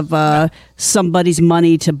dollars of somebody's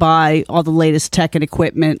money to buy all the latest tech and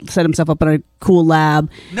equipment, set himself up in a cool lab.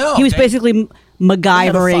 No, he was they- basically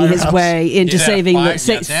MacGyvering his firehouse. way into saving they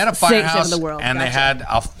the had a firehouse, saving the world. and Gotcha. they had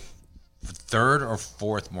a third or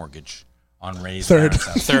fourth mortgage on Ray's Third. parents'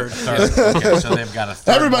 house. Third. Okay, so they've got a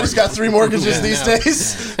third. Everybody's got mortgage. 3 mortgages Yeah, these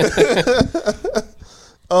no. days.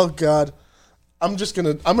 Oh God, I'm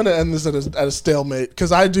gonna end this at a stalemate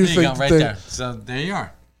because I do There you think go, right there. So there you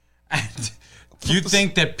are. And do you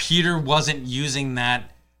think that Peter wasn't using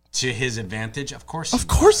that to his advantage? Of course. Of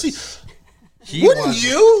course he wouldn't was.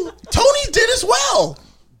 you? Tony did as well.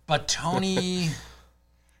 But Tony,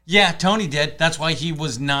 yeah, Tony did. That's why he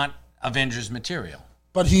was not Avengers material.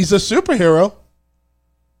 But he's a superhero.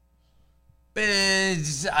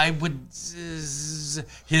 I would. His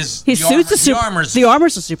suit's the armor's the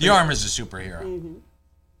armor's a superhero. The armor's a superhero. Mm-hmm.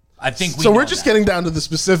 I think we. So know we're just that. getting down to the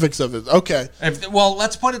specifics of it. Okay. Well,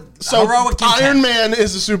 let's put it. So heroic intent. Iron Man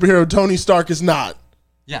is a superhero. Tony Stark is not.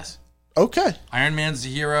 Yes. Okay. Iron Man's the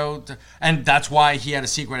hero, and that's why he had a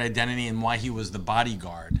secret identity and why he was the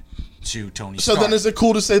bodyguard to Tony So Stark. then is it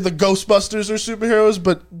cool to say the Ghostbusters are superheroes,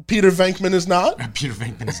 but Peter Venkman is not? Peter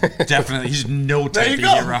Venkman is definitely, he's no type you of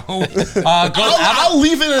go. hero. I'll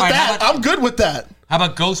leave it at all right, that. I'm good with that. How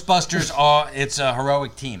about Ghostbusters? It's a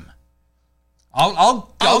heroic team.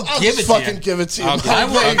 I'll give it just to fucking you. give it to you. I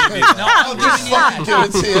will. No, I'll just fucking give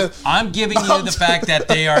it to you. I'm giving you the fact that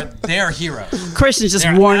they are heroes. Christian's just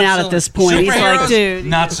They're worn out at absolute this point. He's like, superheroes, dude.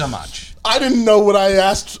 not so much. I didn't know what I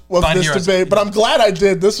asked of But this heroes. debate, but I'm glad I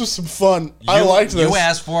did. This was some fun. I liked this. You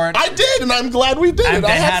asked for it. I did, and I'm glad we did it.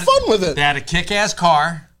 I had fun with it. They had a kick-ass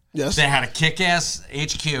car. Yes. They had a kick-ass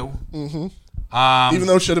HQ. Even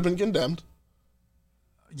though it should have been condemned.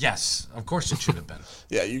 Yes, of course it should have been.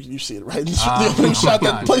 Yeah, you see it right in the opening shot.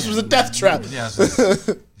 That place was a death trap. Yes.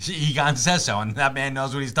 Egon says so, and that man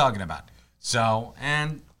knows what he's talking about. So,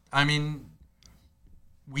 and I mean,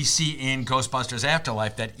 we see in Ghostbusters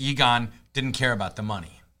Afterlife that Egon didn't care about the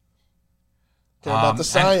money. Care about the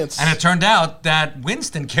science. And it turned out that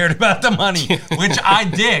Winston cared about the money, which I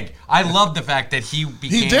dig. I love the fact that he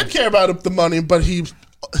became... He did care about the money, but he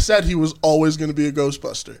said he was always going to be a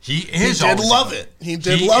Ghostbuster. He is. He did love it. He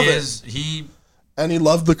did love it. And he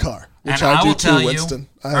loved the car, which and I do will tell too, Winston.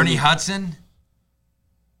 you, Ernie Hudson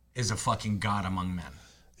is a fucking god among men.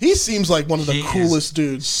 He seems like one of the coolest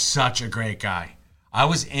dudes. Such a great guy. I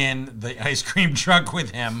was in the ice cream truck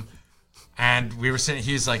with him, and we were sitting.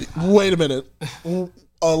 He's like, Wait a minute.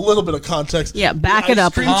 A little bit of context. Yeah, back The it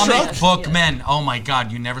up. ice cream comic truck? book men. Oh my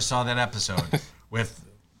God, you never saw that episode with.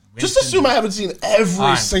 Just Winston. assume I haven't seen every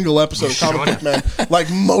right. single episode of Comic Book Man,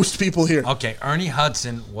 like most people here. Okay, Ernie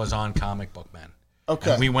Hudson was on Comic Book Men.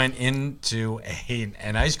 Okay. And we went into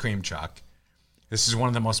an ice cream truck. This is one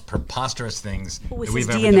of the most preposterous things Was that we've his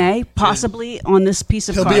ever DNA done. possibly on this piece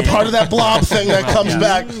of He'll card? be a part of that blob thing that comes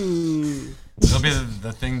back. It'll be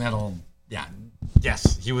the thing that'll, yeah.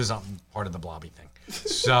 Yes, he was part of the blobby thing.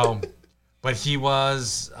 So, but he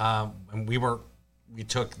was, and we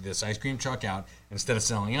took this ice cream truck out. Instead of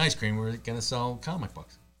selling ice cream, we were going to sell comic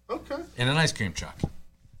books. Okay. In an ice cream truck.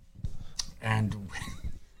 And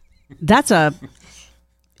That's a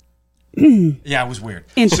yeah, it was weird.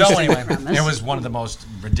 So Interesting anyway, premise. it was one of the most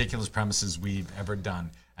ridiculous premises we've ever done.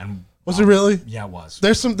 And Was it really? Yeah, it was.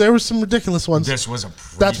 There were some ridiculous ones. This was a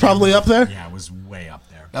pretty That's probably up there? Yeah, it was way up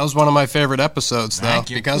there. That was one of my favorite episodes, though, Thank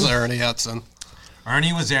you. because of Ernie Hudson.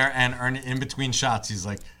 Ernie was there, and Ernie, in between shots, he's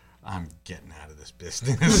like, I'm getting out of this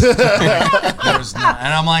business. And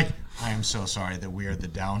I'm like, I am so sorry that we are the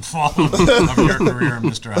downfall of your career,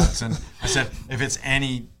 Mr. Hudson. I said, if it's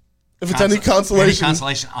any consolation,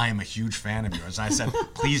 I am a huge fan of yours. I said,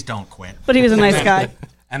 please don't quit. but he was a nice guy.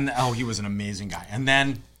 And he was an amazing guy. And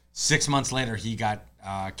then 6 months later, he got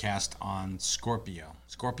cast on Scorpio.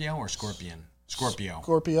 Scorpio or Scorpion? Scorpio.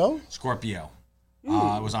 Scorpio?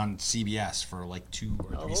 It was on CBS for like 2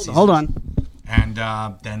 or 3 seasons. Hold on. And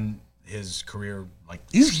then his career,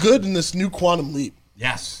 He's good in this new Quantum Leap.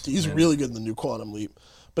 yes. He's really good in the new Quantum Leap.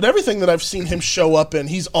 But everything that I've seen him show up in,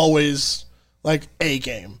 he's always like A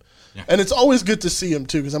game. Yeah. And it's always good to see him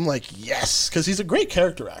too, because I'm like, yes, because he's a great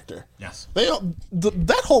character actor. Yes.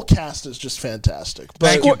 That whole cast is just fantastic. But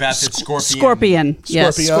Thank you, Beth. It's Scorpion. Scorpion.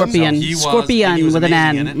 Yes, Scorpion. Scorpion. He was, Scorpion and he was with an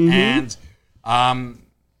amazing N. in it. And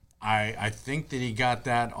I think that he got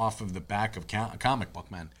that off of the back of Comic Book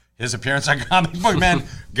Man. His appearance on Comic Book Man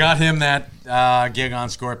got him that gig on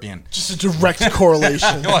Scorpion. just a direct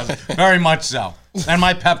correlation. It was, very much so. And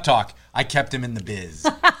my pep talk, I kept him in the biz.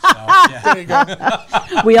 So, yeah. There you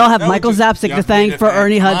go. We all have Michael Zapsik to thank for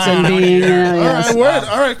Ernie Hudson being. All right,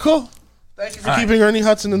 all right, cool. Thank you for keeping Ernie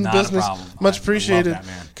Hudson in the Not a business. problem. Much I appreciated. love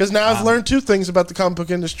that, man. Because now I've learned 2 things about the comic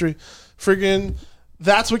book industry. Friggin',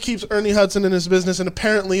 that's what keeps Ernie Hudson in his business. And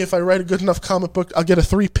apparently, if I write a good enough comic book, I'll get a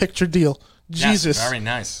 3-picture deal. Jesus. Yes, very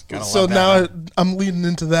nice. Gotta So love that, now man. I'm leading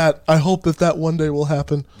into that. I hope that one day will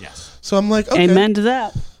happen. Yes. So I'm like, okay, Amen to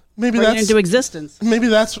that. maybe Bring it that's into existence.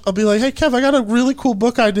 I'll be like, hey Kev, I got a really cool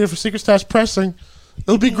book idea for Secret Stash Pressing.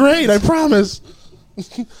 It'll be great, I promise.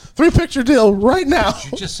 3-picture deal right now.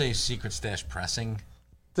 Did you just say Secret Stash Pressing?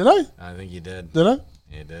 Did I? I think you did. Did I?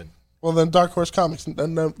 You did. Well, then Dark Horse Comics.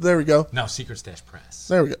 And there we go. No, Secret Stash Press.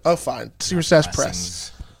 There we go. Oh, fine. Secret Stash Press.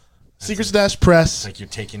 Pressings. Secret Stash Press. It's like you're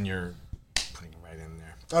taking putting it right in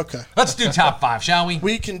there. Okay. Let's do top 5, shall we?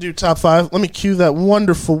 We can do top 5. Let me cue that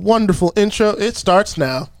wonderful, wonderful intro. It starts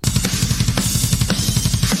now.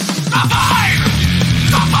 Top 5!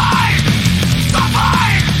 Top 5! Top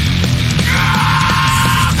 5!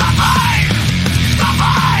 Yeah! Top 5! Top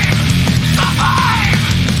 5! Top 5!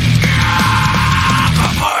 Yeah!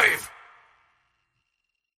 Top 5!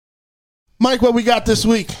 Mike, what we got this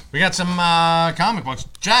week? We got some comic books.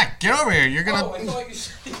 Jack, get over here. You're gonna. I thought you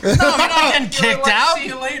said No, you're not getting kicked out. See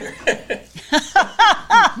you later.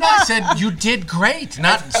 No, I said you did great.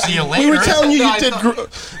 Not see you later. We were telling you No, you I did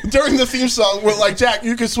during the theme song. We're like, Jack,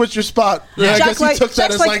 you can switch your spot. Yeah. I Jack guess he took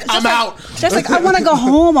that as like, I'm out. Jack's like, I want to go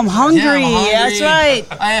home. I'm hungry. Yeah, I'm hungry. That's right.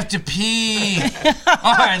 I have to pee.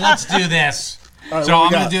 All right, let's do this. right, So what we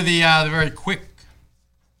I'm going got? to do the very quick.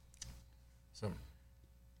 So,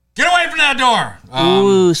 get away from that door.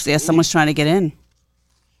 Ooh, so yeah, someone's trying to get in.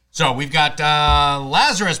 So we've got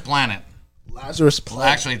Lazarus Planet. Lazarus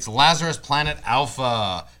Planet. Actually, it's Lazarus Planet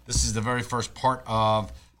Alpha. This is the very first part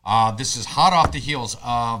of. This is hot off the heels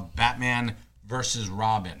of Batman versus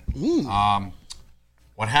Robin.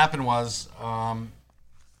 What happened was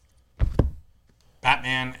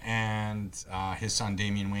Batman and his son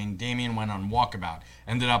Damian Wayne. Damian went on walkabout.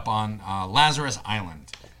 Ended up on Lazarus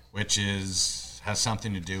Island, which has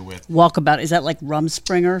something to do with. Walkabout. Is that like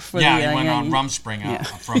Rumspringer for Yeah, the? he went on Rumspringa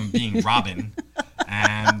from being Robin,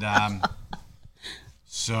 and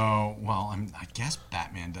so I guess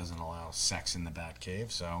Batman doesn't allow sex in the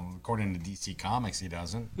Batcave. So according to DC Comics, he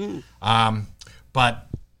doesn't. But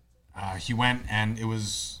he went, and it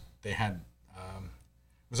was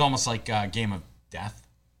almost like a game of death,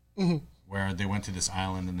 where they went to this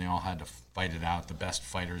island and they all had to fight it out. The best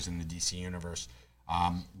fighters in the DC universe.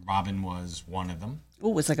 Robin was one of them.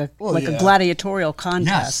 Oh, it's like a yeah. a gladiatorial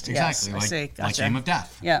contest. Yes, exactly. I see. Like Gotcha. Game of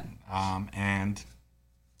Death. Yeah. And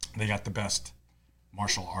they got the best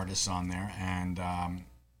martial artists on there, and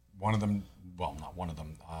one of them, well, not one of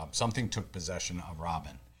them, something took possession of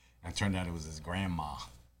Robin, and it turned out it was his grandma.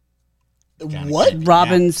 What?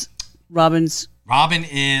 Robin is Grandma?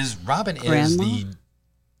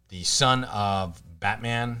 the son of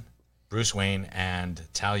Batman, Bruce Wayne, and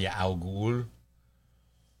Talia al Ghul.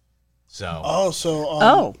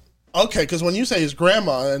 So Okay, because when you say his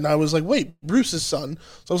grandma, and I was like, wait, Bruce's son.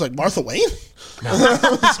 So I was like, Martha Wayne? no,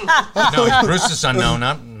 it's Bruce's son. No,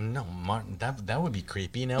 Martin. That would be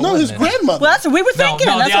creepy. No, No, his wouldn't it? grandmother. Well, that's what we were thinking.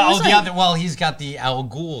 No, that's what we're the saying. other. Well, he's got the Al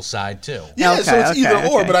Ghul side too. Yeah, so it's Okay, either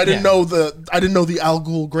or, okay. but I didn't Yeah. know the Al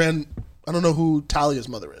Ghul I don't know who Talia's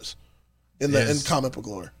mother is in comic book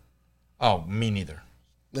lore. Oh, me neither.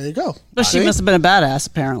 There you go. But she must have been a badass,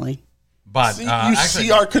 apparently. But See, you actually,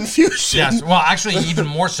 see our confusion. yes. Well, actually, even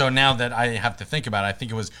more so now that I have to think about it. I think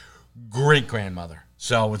it was great grandmother.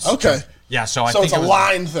 So it's Okay. Yeah. So I So think it's a it was,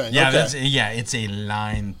 line thing. Yeah. Okay. It's a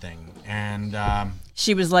line thing, and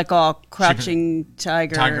She was like all crouching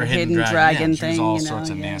tiger, hidden dragon yeah, thing. She was all you know? sorts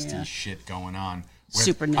of Yeah, nasty yeah. shit going on.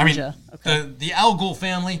 Super I mean, ninja. Okay. the Al Ghul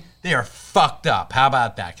family, they are fucked up. How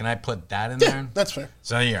about that? Can I put that in Yeah, there? that's fair.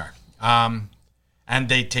 So they are. And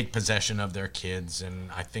they take possession of their kids, and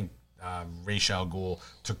I think Ra's al Ghul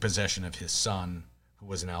took possession of his son, who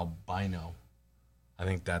was an albino. I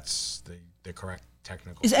think that's the correct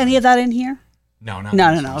technical. Is any of that in here? No. No. So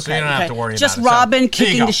Okay. you don't okay. have to worry Just about it. Robin So, there you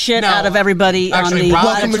kicking go. the shit No, out of everybody actually, on the Robin-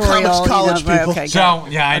 Welcome to gladiatorial, Comics College, right, people. okay, So got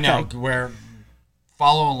it. yeah, I know. Okay. Where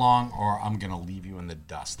follow along, or I'm gonna leave you in the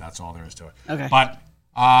dust. That's all there is to it. Okay. But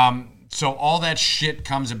so all that shit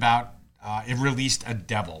comes about. It released a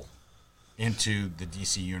devil into the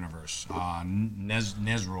DC universe.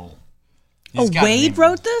 Nezrul. Oh, Wade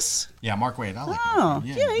wrote this? Yeah, Mark Wade. I like Oh, Mark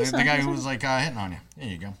Wade. yeah, he's the guy who was like hitting on you. There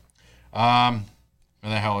you go. Where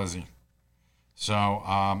the hell is he? So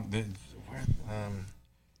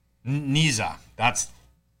Niza.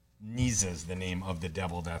 Niza's the name of the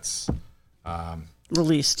devil that's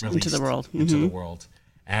Released into the world. Into the world,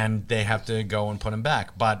 and they have to go and put him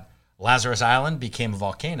back. But Lazarus Island became a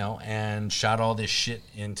volcano and shot all this shit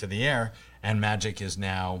into the air, and magic is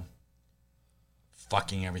now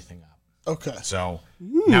fucking everything up. Okay. So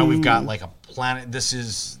now we've got like a planet. This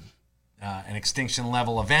is an extinction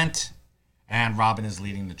level event, and Robin is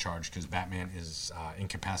leading the charge because Batman is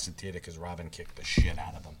incapacitated because Robin kicked the shit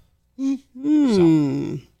out of him.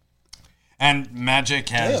 So, and magic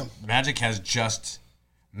has just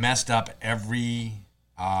messed up every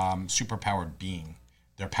superpowered being.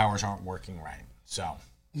 Their powers aren't working right. So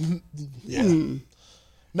Magic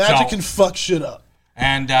So- can fuck shit up.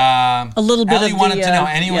 And a little bit Ellie of wanted the, to know,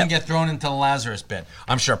 anyone yeah. get thrown into the Lazarus pit?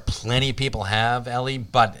 I'm sure plenty of people have, Ellie,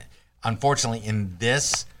 but unfortunately in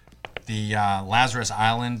this, the Lazarus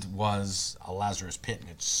Island was a Lazarus pit, and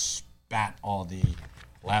it spat all the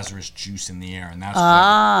Lazarus juice in the air, and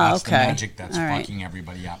that's the magic that's fucking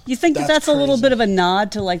everybody up. You think that's a little crazy. bit of a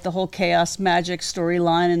nod to like the whole chaos magic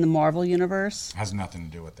storyline in the Marvel universe? Has nothing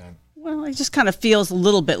to do with that. Well, it just kind of feels a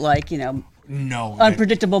little bit like, No.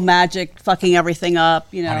 unpredictable magic fucking everything up,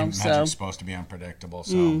 I mean, so. magic's supposed to be unpredictable,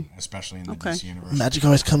 so especially in the DC universe. Magic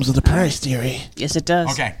always comes with a price, dearie. Yes, it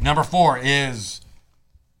does. Okay, number 4 is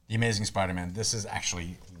The Amazing Spider-Man. This is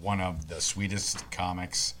actually one of the sweetest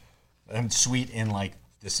comics, and sweet in like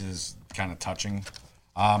this is kind of touching.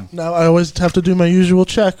 Now I always have to do my usual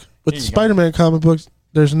check with Here you Spider-Man comic books.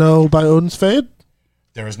 There's no by Odin's Fade.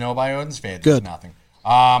 There is no by Odin's Fade. Good. There's nothing.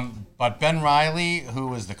 But Ben Reilly,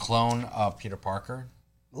 who is the clone of Peter Parker.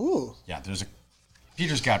 Ooh. Yeah,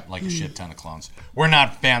 Peter's got like a shit ton of clones. We're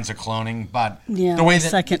not fans of cloning, but Yeah, the way wait a that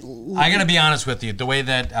second. I gotta be honest with you, the way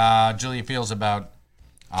that Julia feels about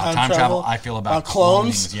time travel, I feel about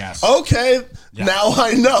clones. cloning, yes. Okay, Yeah. now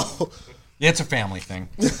I know. It's a family thing.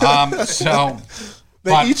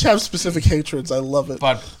 They each have specific hatreds. I love it.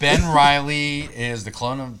 But Ben Reilly is the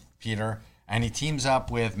clone of Peter, and he teams up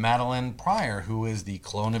with Madeline Pryor, who is the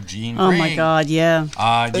clone of Jean Grey. Oh my God, yeah.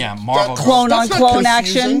 Marvel. Clone on That's not clone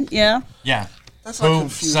confusing. action, yeah. Yeah. That's not Who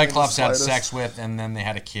confusing Cyclops the had slightest. sex with, and then they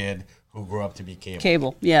had a kid who grew up to be Cable.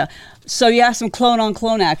 Cable, yeah. So you have some clone on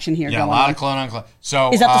clone action here Yeah, a going lot on. of clone on clone.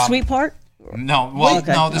 So Is that the sweet part? No, well, Wait,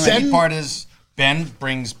 no. The okay. sweet part is Ben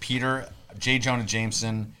brings Peter, J. Jonah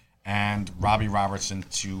Jameson, and Robbie Robertson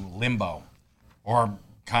to limbo, or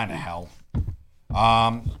kind of hell.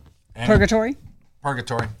 And Purgatory?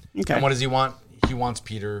 Purgatory. Okay. And what does he want? He wants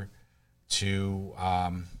Peter to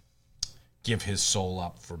give his soul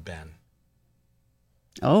up for Ben.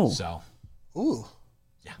 Oh. So, Ooh.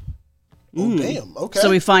 yeah. Oh, damn. Okay. So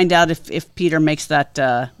we find out if Peter makes that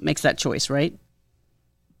choice, right?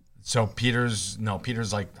 So Peter's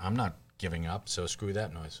like, I'm not giving up, so screw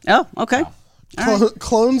that noise. Oh, okay.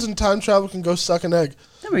 Clones and time travel can go suck an egg.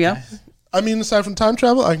 There we go. I mean, aside from time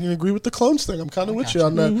travel, I can agree with the clones thing. I'm kind of with you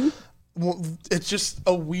on that. Mm-hmm. Well, it's just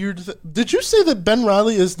a weird. Did you say that Ben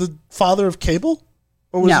Reilly is the father of Cable,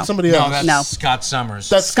 or was No. it somebody No, else? that's No. Scott Summers.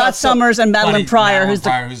 That's Scott Summers and Madeline Pryor, who's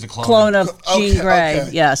the clone of Jean Okay, Grey.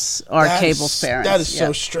 okay. Yes, are That Cable's is- parents. That is yeah.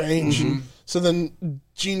 so strange. So then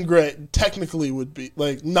Jean Grey technically would be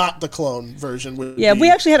like not the clone version. Would Yeah, be, we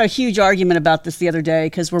actually had a huge argument about this the other day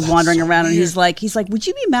because we're wandering so around and weird. he's like, would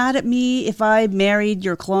you be mad at me if I married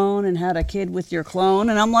your clone and had a kid with your clone?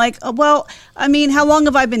 And I'm like, oh, well, I mean, how long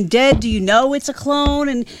have I been dead? Do you know it's a clone?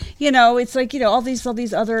 And it's like all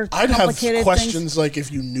these other I'd have complicated questions things. like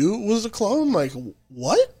if you knew it was a clone, like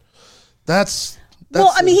what? That's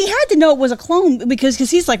Well, I mean, he had to know it was a clone because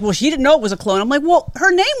he's like, well, she didn't know it was a clone. I'm like, well, her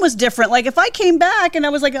name was different. Like, if I came back and I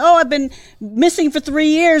was like, oh, I've been missing for 3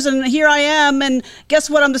 years and here I am, and guess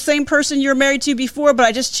what? I'm the same person you were married to before, but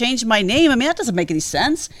I just changed my name. I mean, that doesn't make any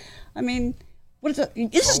sense. I mean, what is it?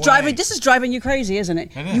 This is driving you crazy, isn't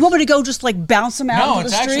it? It is. You want me to go just like bounce him out No, into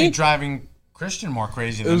it's the actually street? driving Christian more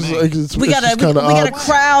crazy it than was me. like it's, We it's got just kinda a odd.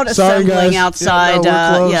 crowd Sorry, assembling guys. outside. Yeah,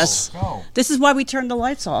 no, we're close. Yes, Go. this is why we turned the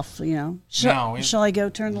lights off. No, Shall I go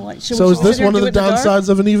turn the lights? So is this one of the downsides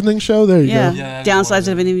of an evening show? There you Yeah, go. Yeah, that's downsides what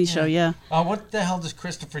of it an is. evening show. Yeah, What the hell does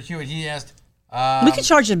Christopher Hewitt? He asked. we could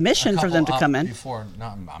charge admission a for them to couple come up in. Before,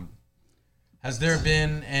 no, has there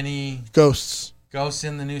been any Ghosts. ghosts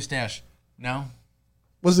in the new stash? No.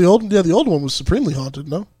 Was the old? Yeah, the old one was supremely haunted.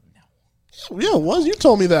 No. Yeah, it was. You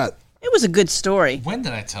told me that. It was a good story. When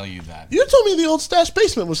did I tell you that? You told me the old stash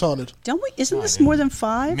basement was haunted. Don't we? Isn't this didn't. more than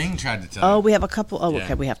 5? Ming tried to tell Oh, you. we have a couple. Oh, Yeah.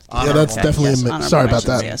 okay. We have. Yeah, that's Honorable definitely Yes, a myth. honorable Sorry about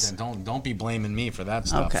that. mentions, yes. Don't be blaming me for that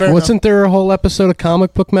stuff. Okay. Fair enough. Wasn't there a whole episode of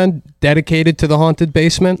Comic Book Men dedicated to the haunted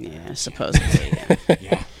basement? Yeah, supposedly. Yeah.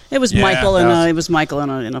 Yeah. It was Yeah, Michael that in was- a. It was Michael in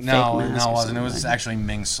a fake No, mask. it or wasn't. It was something. actually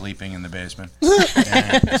Ming sleeping in the basement.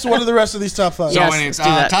 So what are the rest of these top 5? Yeah. So Yes, anyways, let's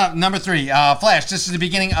do that. top number 3, Flash. This is the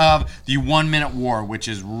beginning of the 1 minute war, which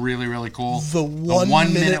is really, really cool. The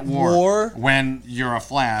 1 minute war? When you're a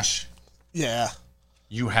Flash, Yeah.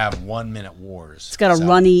 you have 1 minute wars. It's got a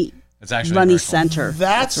runny It's actually runny very cool. center.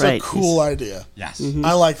 That's right. a cool idea. Yes.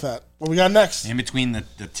 I like that. What we got next? In between the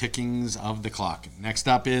tickings of the clock. Next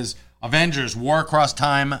up is Avengers: War Across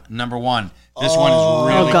Time #1. This one is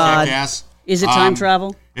really God. kick-ass. Is it time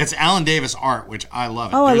travel? It's Alan Davis art, which I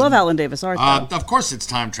love. Oh, I love Alan Davis art. Though. Of course, it's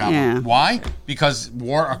time travel. Yeah. Why? Because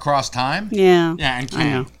War Across Time. Yeah. Yeah, and I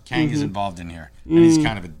know. Kang is involved in here, and he's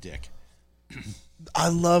kind of a dick. I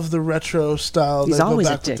love the retro style. He's they go always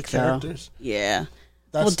a back with dick, the though. characters. Yeah.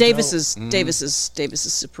 That's Davis dope. is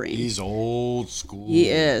supreme. He's old school. He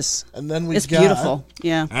is. And then It's beautiful.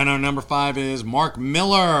 Yeah. And our number 5 is Mark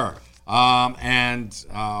Miller and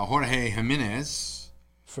Jorge Jimenez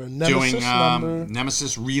for Nemesis doing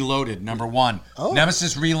Nemesis Reloaded, number 1. Oh.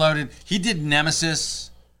 Nemesis Reloaded. He did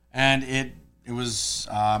Nemesis, and it was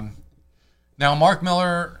now Mark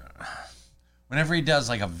Miller. Whenever he does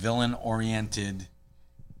like a villain-oriented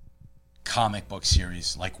comic book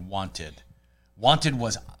series, like Wanted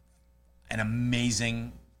was an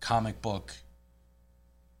amazing comic book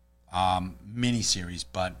miniseries,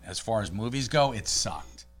 but as far as movies go, it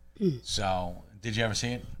sucked. So, did you ever see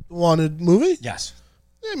it? Wanted movie? Yes.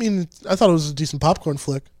 I mean, I thought it was a decent popcorn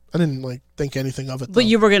flick. I didn't like think anything of it. But though.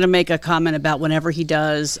 you were going to make a comment about whenever he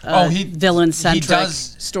does a villain-centric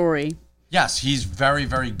story. Yes, he's very,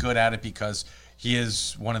 very good at it because he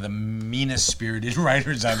is one of the meanest-spirited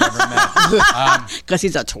writers I've ever met. Because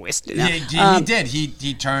he's a twist. You know? He did.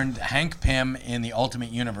 He turned Hank Pym in the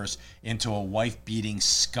Ultimate Universe into a wife-beating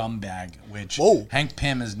scumbag, which Hank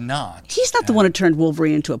Pym is not. He's not the one who turned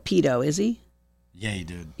Wolverine into a pedo, is he? Yeah, he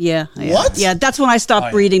did. Yeah. What? Yeah, that's when I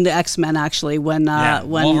stopped reading the X-Men. Actually, when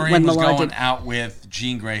Wolverine was Millard going out with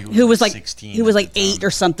Jean Grey, who was like 16. He was like 8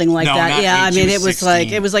 or something like No, that. not Yeah, 8, I she mean, was it was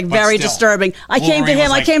 16, like but very still. disturbing. I came to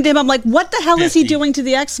him. I'm like, what the hell is he 50. doing to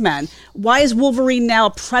the X-Men? Why is Wolverine now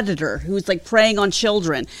a predator who's like preying on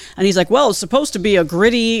children? And he's like, well, it's supposed to be a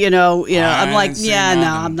gritty, you know. I'm like, yeah,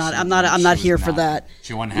 no, I'm not here for that.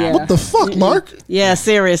 She wasn't Yeah. happy. What the fuck, Mark? Yeah,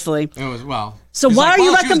 seriously. It was So He was why like, are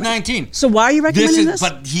you well, she was recommending? 19. So why are you recommending this?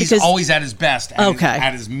 But he's Because always at his best.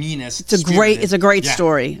 At his meanest. it's a great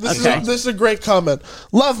story. This Okay. is a great comment.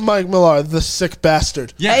 Love Mike Millar, the sick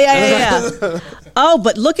bastard. Yeah. Yeah. Oh,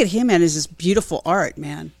 but look at him, man. Is this beautiful art,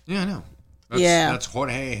 man. Yeah, I know. That's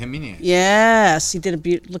Jorge Jimenez. Yes, he did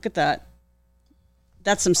a look at that.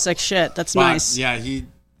 That's some sick shit. That's But, nice. Yeah,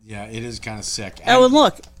 it is kind of sick. Oh, and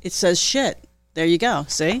look, it says shit. There you go.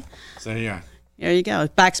 See? So yeah. There you go.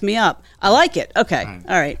 It backs me up. I like it. Okay.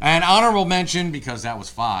 All right. And honorable mention, because that was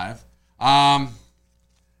 5,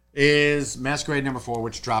 is Masquerade number 4,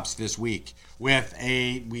 which drops this week with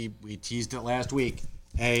we teased it last week,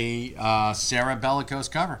 a Sarah Bellicose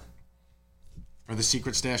cover for the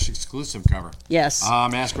Secret Stash exclusive cover. Yes.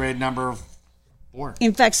 Masquerade number 4.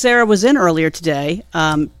 In fact, Sarah was in earlier today,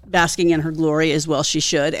 basking in her glory, as well she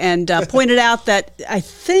should, and pointed out that I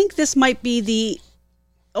think this might be the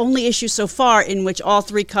only issue so far in which all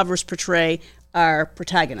 3 covers portray our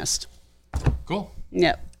protagonist. Cool.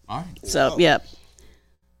 Yep. All right. So, yep.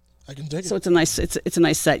 I can dig it. So it's a nice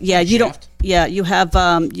set. Yeah, you Shaft. don't. Yeah, you have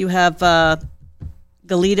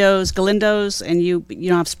Galindo's, and you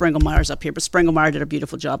don't have Sprengelmeyer's up here, but Sprengelmeyer did a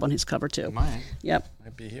beautiful job on his cover too. Might Yep.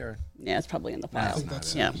 be here. Yeah, it's probably in the file.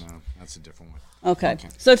 That's Yeah. No, that's a different one. Okay.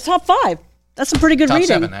 So it's top 5. That's some pretty good Top reading.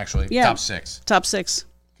 7, actually. Yeah. Top 6. Top 6.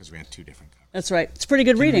 Because we had 2 different covers. That's right. It's pretty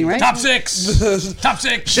good reading, right? Top 6. Top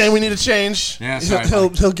 6. Shane, we need a change. Yeah, sorry, he'll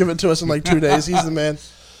buddy. give it to us in like 2 days. He's the man.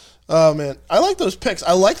 Oh man, I like those picks.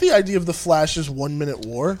 I like the idea of the Flash's 1-minute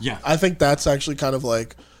war. Yeah. I think that's actually kind of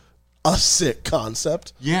like a sick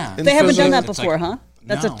concept. Yeah. And They haven't done Physical- that It's before, like- huh?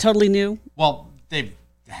 That's No. a totally new. Well, they've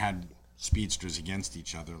had speedsters against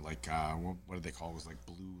each other, like what do they call it? It was like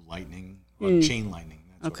blue lightning or chain lightning.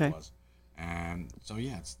 That's Okay. what it was. And so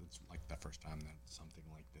yeah, it's like the first time that something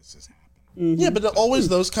like this has happened. Yeah, but always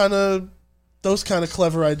those kind of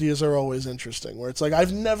clever ideas are always interesting. Where it's like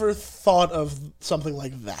I've never thought of something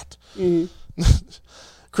like that.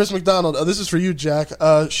 Chris McDonald, this is for you, Jack.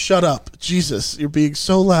 Shut up, Jesus! You're being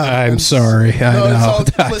so loud. I'm And- sorry. I No, know.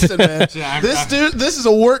 it's all, listen, man. Yeah, This is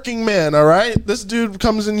a working man. All right, this dude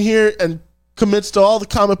comes in here and commits to all the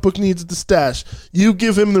comic book needs at the stash. You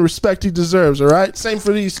give him the respect he deserves. All right. Same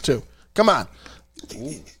for these 2. Come on.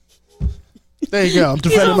 There you go. I'm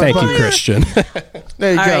defending my Thank you, buddy. Christian.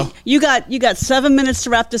 There you All go. right, you got 7 minutes to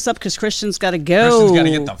wrap this up because Christian's got to go. Christian's got to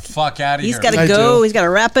get the fuck out of He's here. got I to go. do. He's got to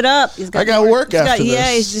wrap it up. I got work after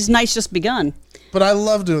Yeah, this. his night's just begun. But I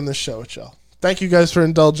love doing this show with y'all. Thank you guys for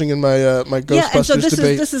indulging in my my Ghostbusters Yeah, and so this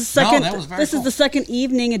debate. is second. that was very This cool. is the second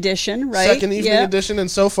evening edition, right? Second evening Yeah. edition,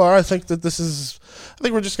 and so far I think that I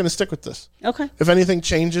think we're just going to stick with this. Okay. If anything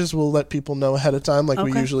changes, we'll let people know ahead of time, like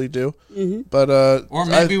we Okay. usually do. Mm-hmm. But Or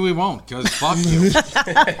maybe we won't, because fuck you.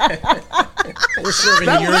 We're serving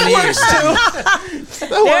your that needs. works too.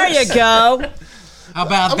 There you go. How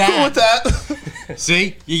about I'm that? cool with that.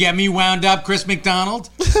 See? You get me wound up, Chris McDonald.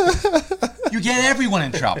 You get everyone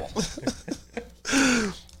in trouble.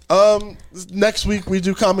 Next week we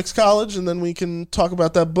do Comics College, and then we can talk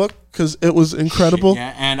about that book because it was incredible.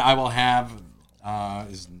 Yeah, and I will have,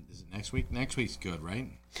 is it Next week's good, right?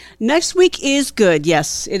 Next week is good.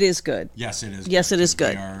 Yes, it is good. Yes, it is. Yes, it is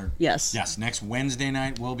good. Yes. Next Wednesday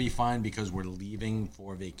night will be fine because we're leaving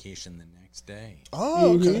for vacation the next day.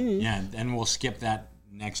 Oh, okay. Yeah, and we'll skip that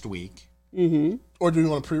next week. Or do we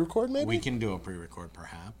want to pre-record? Maybe We can do a pre-record,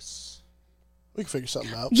 perhaps. we can figure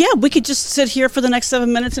something out. Yeah, we could just sit here for the next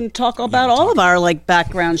 7 minutes and talk about all of our like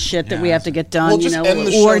background shit that we have to get done. We'll just end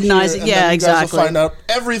the show organize here, it. and then Yeah, you guys will exactly. find out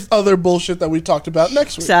every other bullshit that we talked about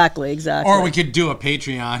next week. Exactly. Or we could do a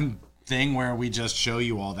Patreon thing where we just show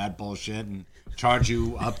you all that bullshit and charge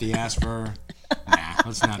you up the ass for. Nah,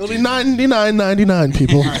 let's not. It'll do be that. $99.99,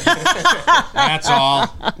 people. That's all.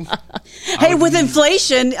 Hey, with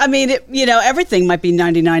inflation, I mean, everything might be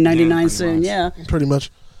 $99.99 pretty soon. much. Yeah, Pretty much.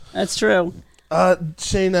 that's true.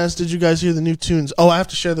 Shane asked, "Did you guys hear the new tunes?" Oh, I have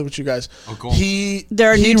to share that with you guys. Oh, cool.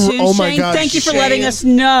 There are new tunes. Oh my Shane, God! thank you for letting us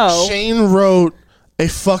know. Shane wrote a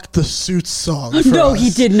 "Fuck the Suits" song. For No, us. he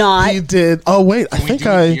did not. He did. Oh wait, I we think do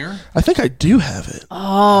it here? I think I do have it.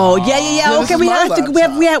 Oh, yeah. this Okay, is we my have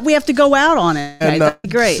to. We have to go out on it. Okay, And, that'd be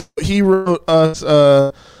great. He wrote us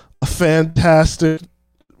a fantastic,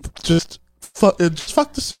 just fuck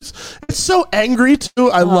the Suits. It's so angry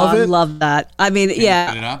too. I love I it. love that. I mean, Put it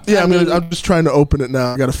yeah, up. Yeah, mean- I'm just trying to open it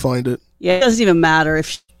now. I got to find it. yeah. It doesn't even matter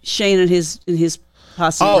if Shane and his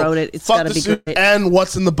posse wrote it. It's Fuck got to the be Suits great. and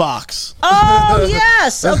what's in the box. Oh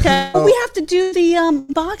yes. Okay. We have to do the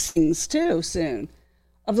unboxings too soon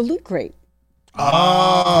of the Loot Crate.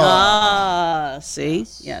 See?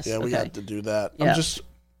 Yes. Yeah, we okay. have to do that. Yeah. I'm just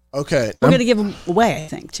okay. We're gonna give them away, I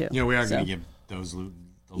think, too. Yeah, we are So, going to give those loot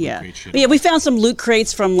Yeah. crate shit. But yeah, we found some loot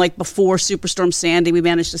crates from like before Superstorm Sandy. We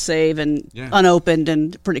managed to save and unopened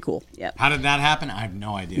and pretty cool. Yeah. How did that happen? I have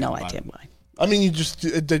no idea. No but- idea why. I mean,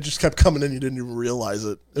 they just kept coming in. You didn't even realize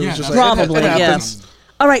it. It Yeah, was just that's like Probably, it yeah. happens.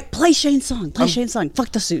 All right, play Shane's song. Play Shane's song.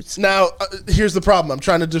 Fuck the Suits. Now, here's the problem. I'm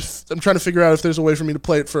trying to figure out if there's a way for me to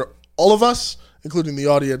play it for all of us, including the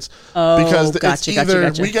audience, because it's gotcha, either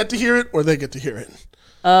gotcha. we get to hear it or they get to hear it.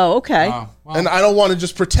 Oh, okay. Oh, well, And I don't want to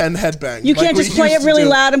just pretend headbang. You like can't we just play used it to really do.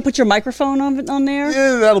 loud and put your microphone on there?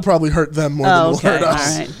 Yeah, that'll probably hurt them more than Oh, it'll okay. hurt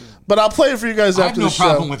us. All right. But I'll play it for you guys I have after no the show.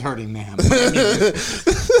 problem with hurting them.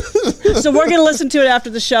 So we're going to listen to it after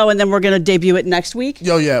the show, and then we're going to debut it next week?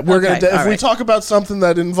 Yo, yeah, we're Okay, gonna. If all we right. talk about something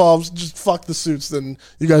that involves just fuck the Suits, then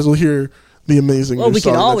you guys will hear the amazing. Well, new we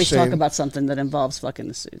song can that always talk Shane- about something that involves fucking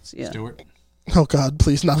the Suits. Yeah. Stuart? Oh God,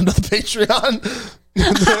 please, not another Patreon.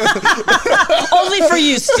 Only for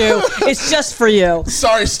you, Stu. It's just for you.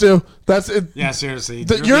 Sorry, Stu. That's it. Yeah, seriously.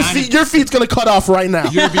 Your feet's gonna cut off right now.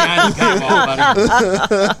 You're behind the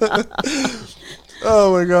paywall, buddy.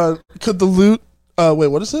 Oh my God. Could the loot? Wait,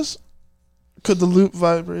 what is this? Could the loot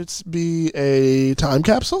vibrates be a time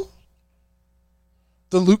capsule?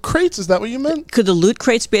 The loot crates? Is that what you meant? Could the loot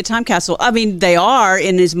crates be a time capsule? I mean, they are,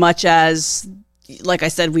 in as much as, like I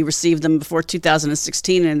said, we received them before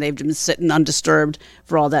 2016, and they've been sitting undisturbed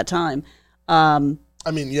for all that time. I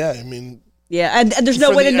mean, yeah. I mean, Yeah, and there's no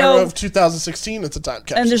for way the to era know. of 2016, it's a time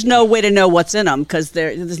capsule. And there's no way to know what's in them because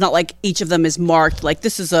there's not like each of them is marked like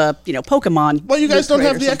this is a Pokemon. Well, you guys loot don't crate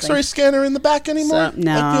have or the something. X-ray scanner in the back anymore, So,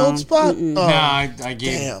 no. like the old spot. Oh, No, I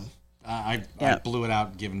gave. damn. I Yeah. blew it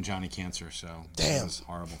out giving Johnny cancer, so Damn. it was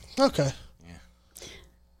horrible. Okay.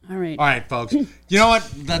 All right. All right, folks. You know what?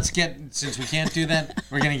 Since we can't do that,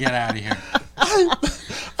 we're going to get out of here. I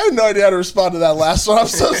have no idea how to respond to that last one. I'm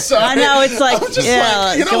so sorry. I know, it's like, I'm just yeah,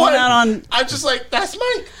 like, you know going what? out on- I'm just like, that's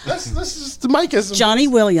Mike. This is the Mike-ism. Johnny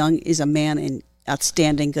Wilyoung is a man in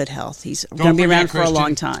outstanding good health. He's going to be forget around for a Christian.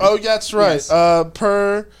 long time. Oh, yeah, that's right. Yes.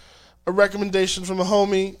 Per a recommendation from a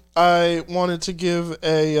homie, I wanted to give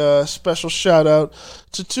a special shout out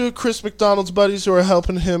to two of Chris McDonald's buddies who are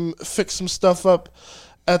helping him fix some stuff up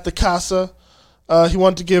at the Casa. He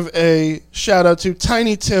wanted to give a shout out to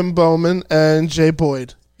Tiny Tim Bowman and Jay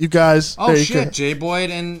Boyd. You guys, Oh, there you shit. go. Jay Boyd,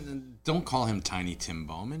 and don't call him Tiny Tim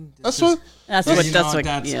Bowman. That's what. That's You what. know That's what what.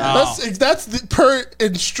 that's- Yeah. That's the per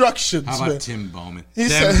instructions. How man. about Tim Bowman? He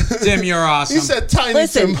Tim, said- Tim, you're awesome. He said Tiny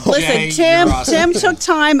Listen, Tim Bowman. Jay, Tim. you're awesome. Tim took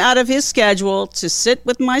time out of his schedule to sit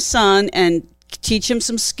with my son and teach him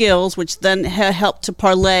some skills, which then helped to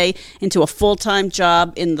parlay into a full-time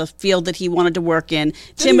job in the field that he wanted to work in.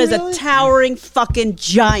 Tim he is really? a towering fucking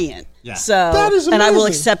giant. Yeah. So, That is and I will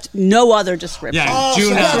amazing. accept no other description. Yeah. Oh, so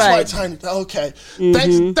June that's Right. why Tiny. Okay.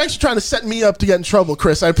 Thanks for trying to set me up to get in trouble,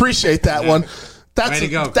 Chris. I appreciate that one. That's Way to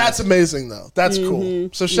go, Chris. that's amazing though. That's cool.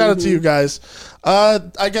 So shout out to you guys.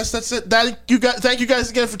 I guess that's it. Thank you guys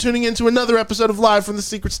again for tuning in to another episode of Live from the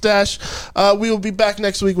Secret Stash. We will be back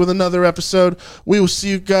next week with another episode. We will see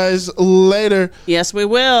you guys later. Yes, we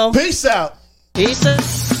will. Peace out. Peace. Hey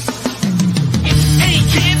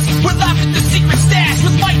kids, we're live in the secret stash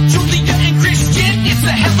with Mike, Junior,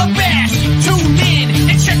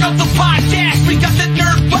 the podcast. We got the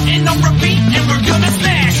nerd button on repeat, and we're gonna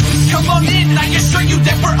smash. Come on in, I assure you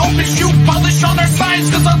that we're open. Shoe polish on our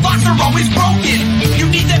signs, cause our locks are always broken. You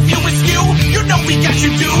need that view askew? You know we got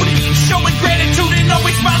you, dude. Showing gratitude and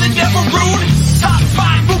always smiling, never rude. Top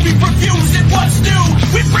 5 movie reviews and what's new.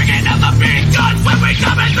 We bringing out the big guns when we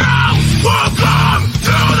coming through. Welcome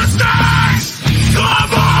to the stage.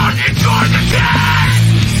 Come on, enjoy the game.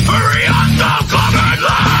 Hurry up, don't come in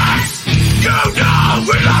late. You know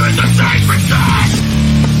we love it, the sacred stage.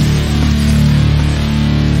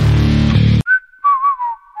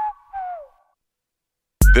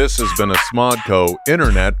 This has been a Smodco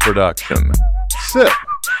Internet production. SIP.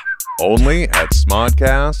 Only at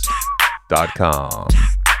smodcast.com.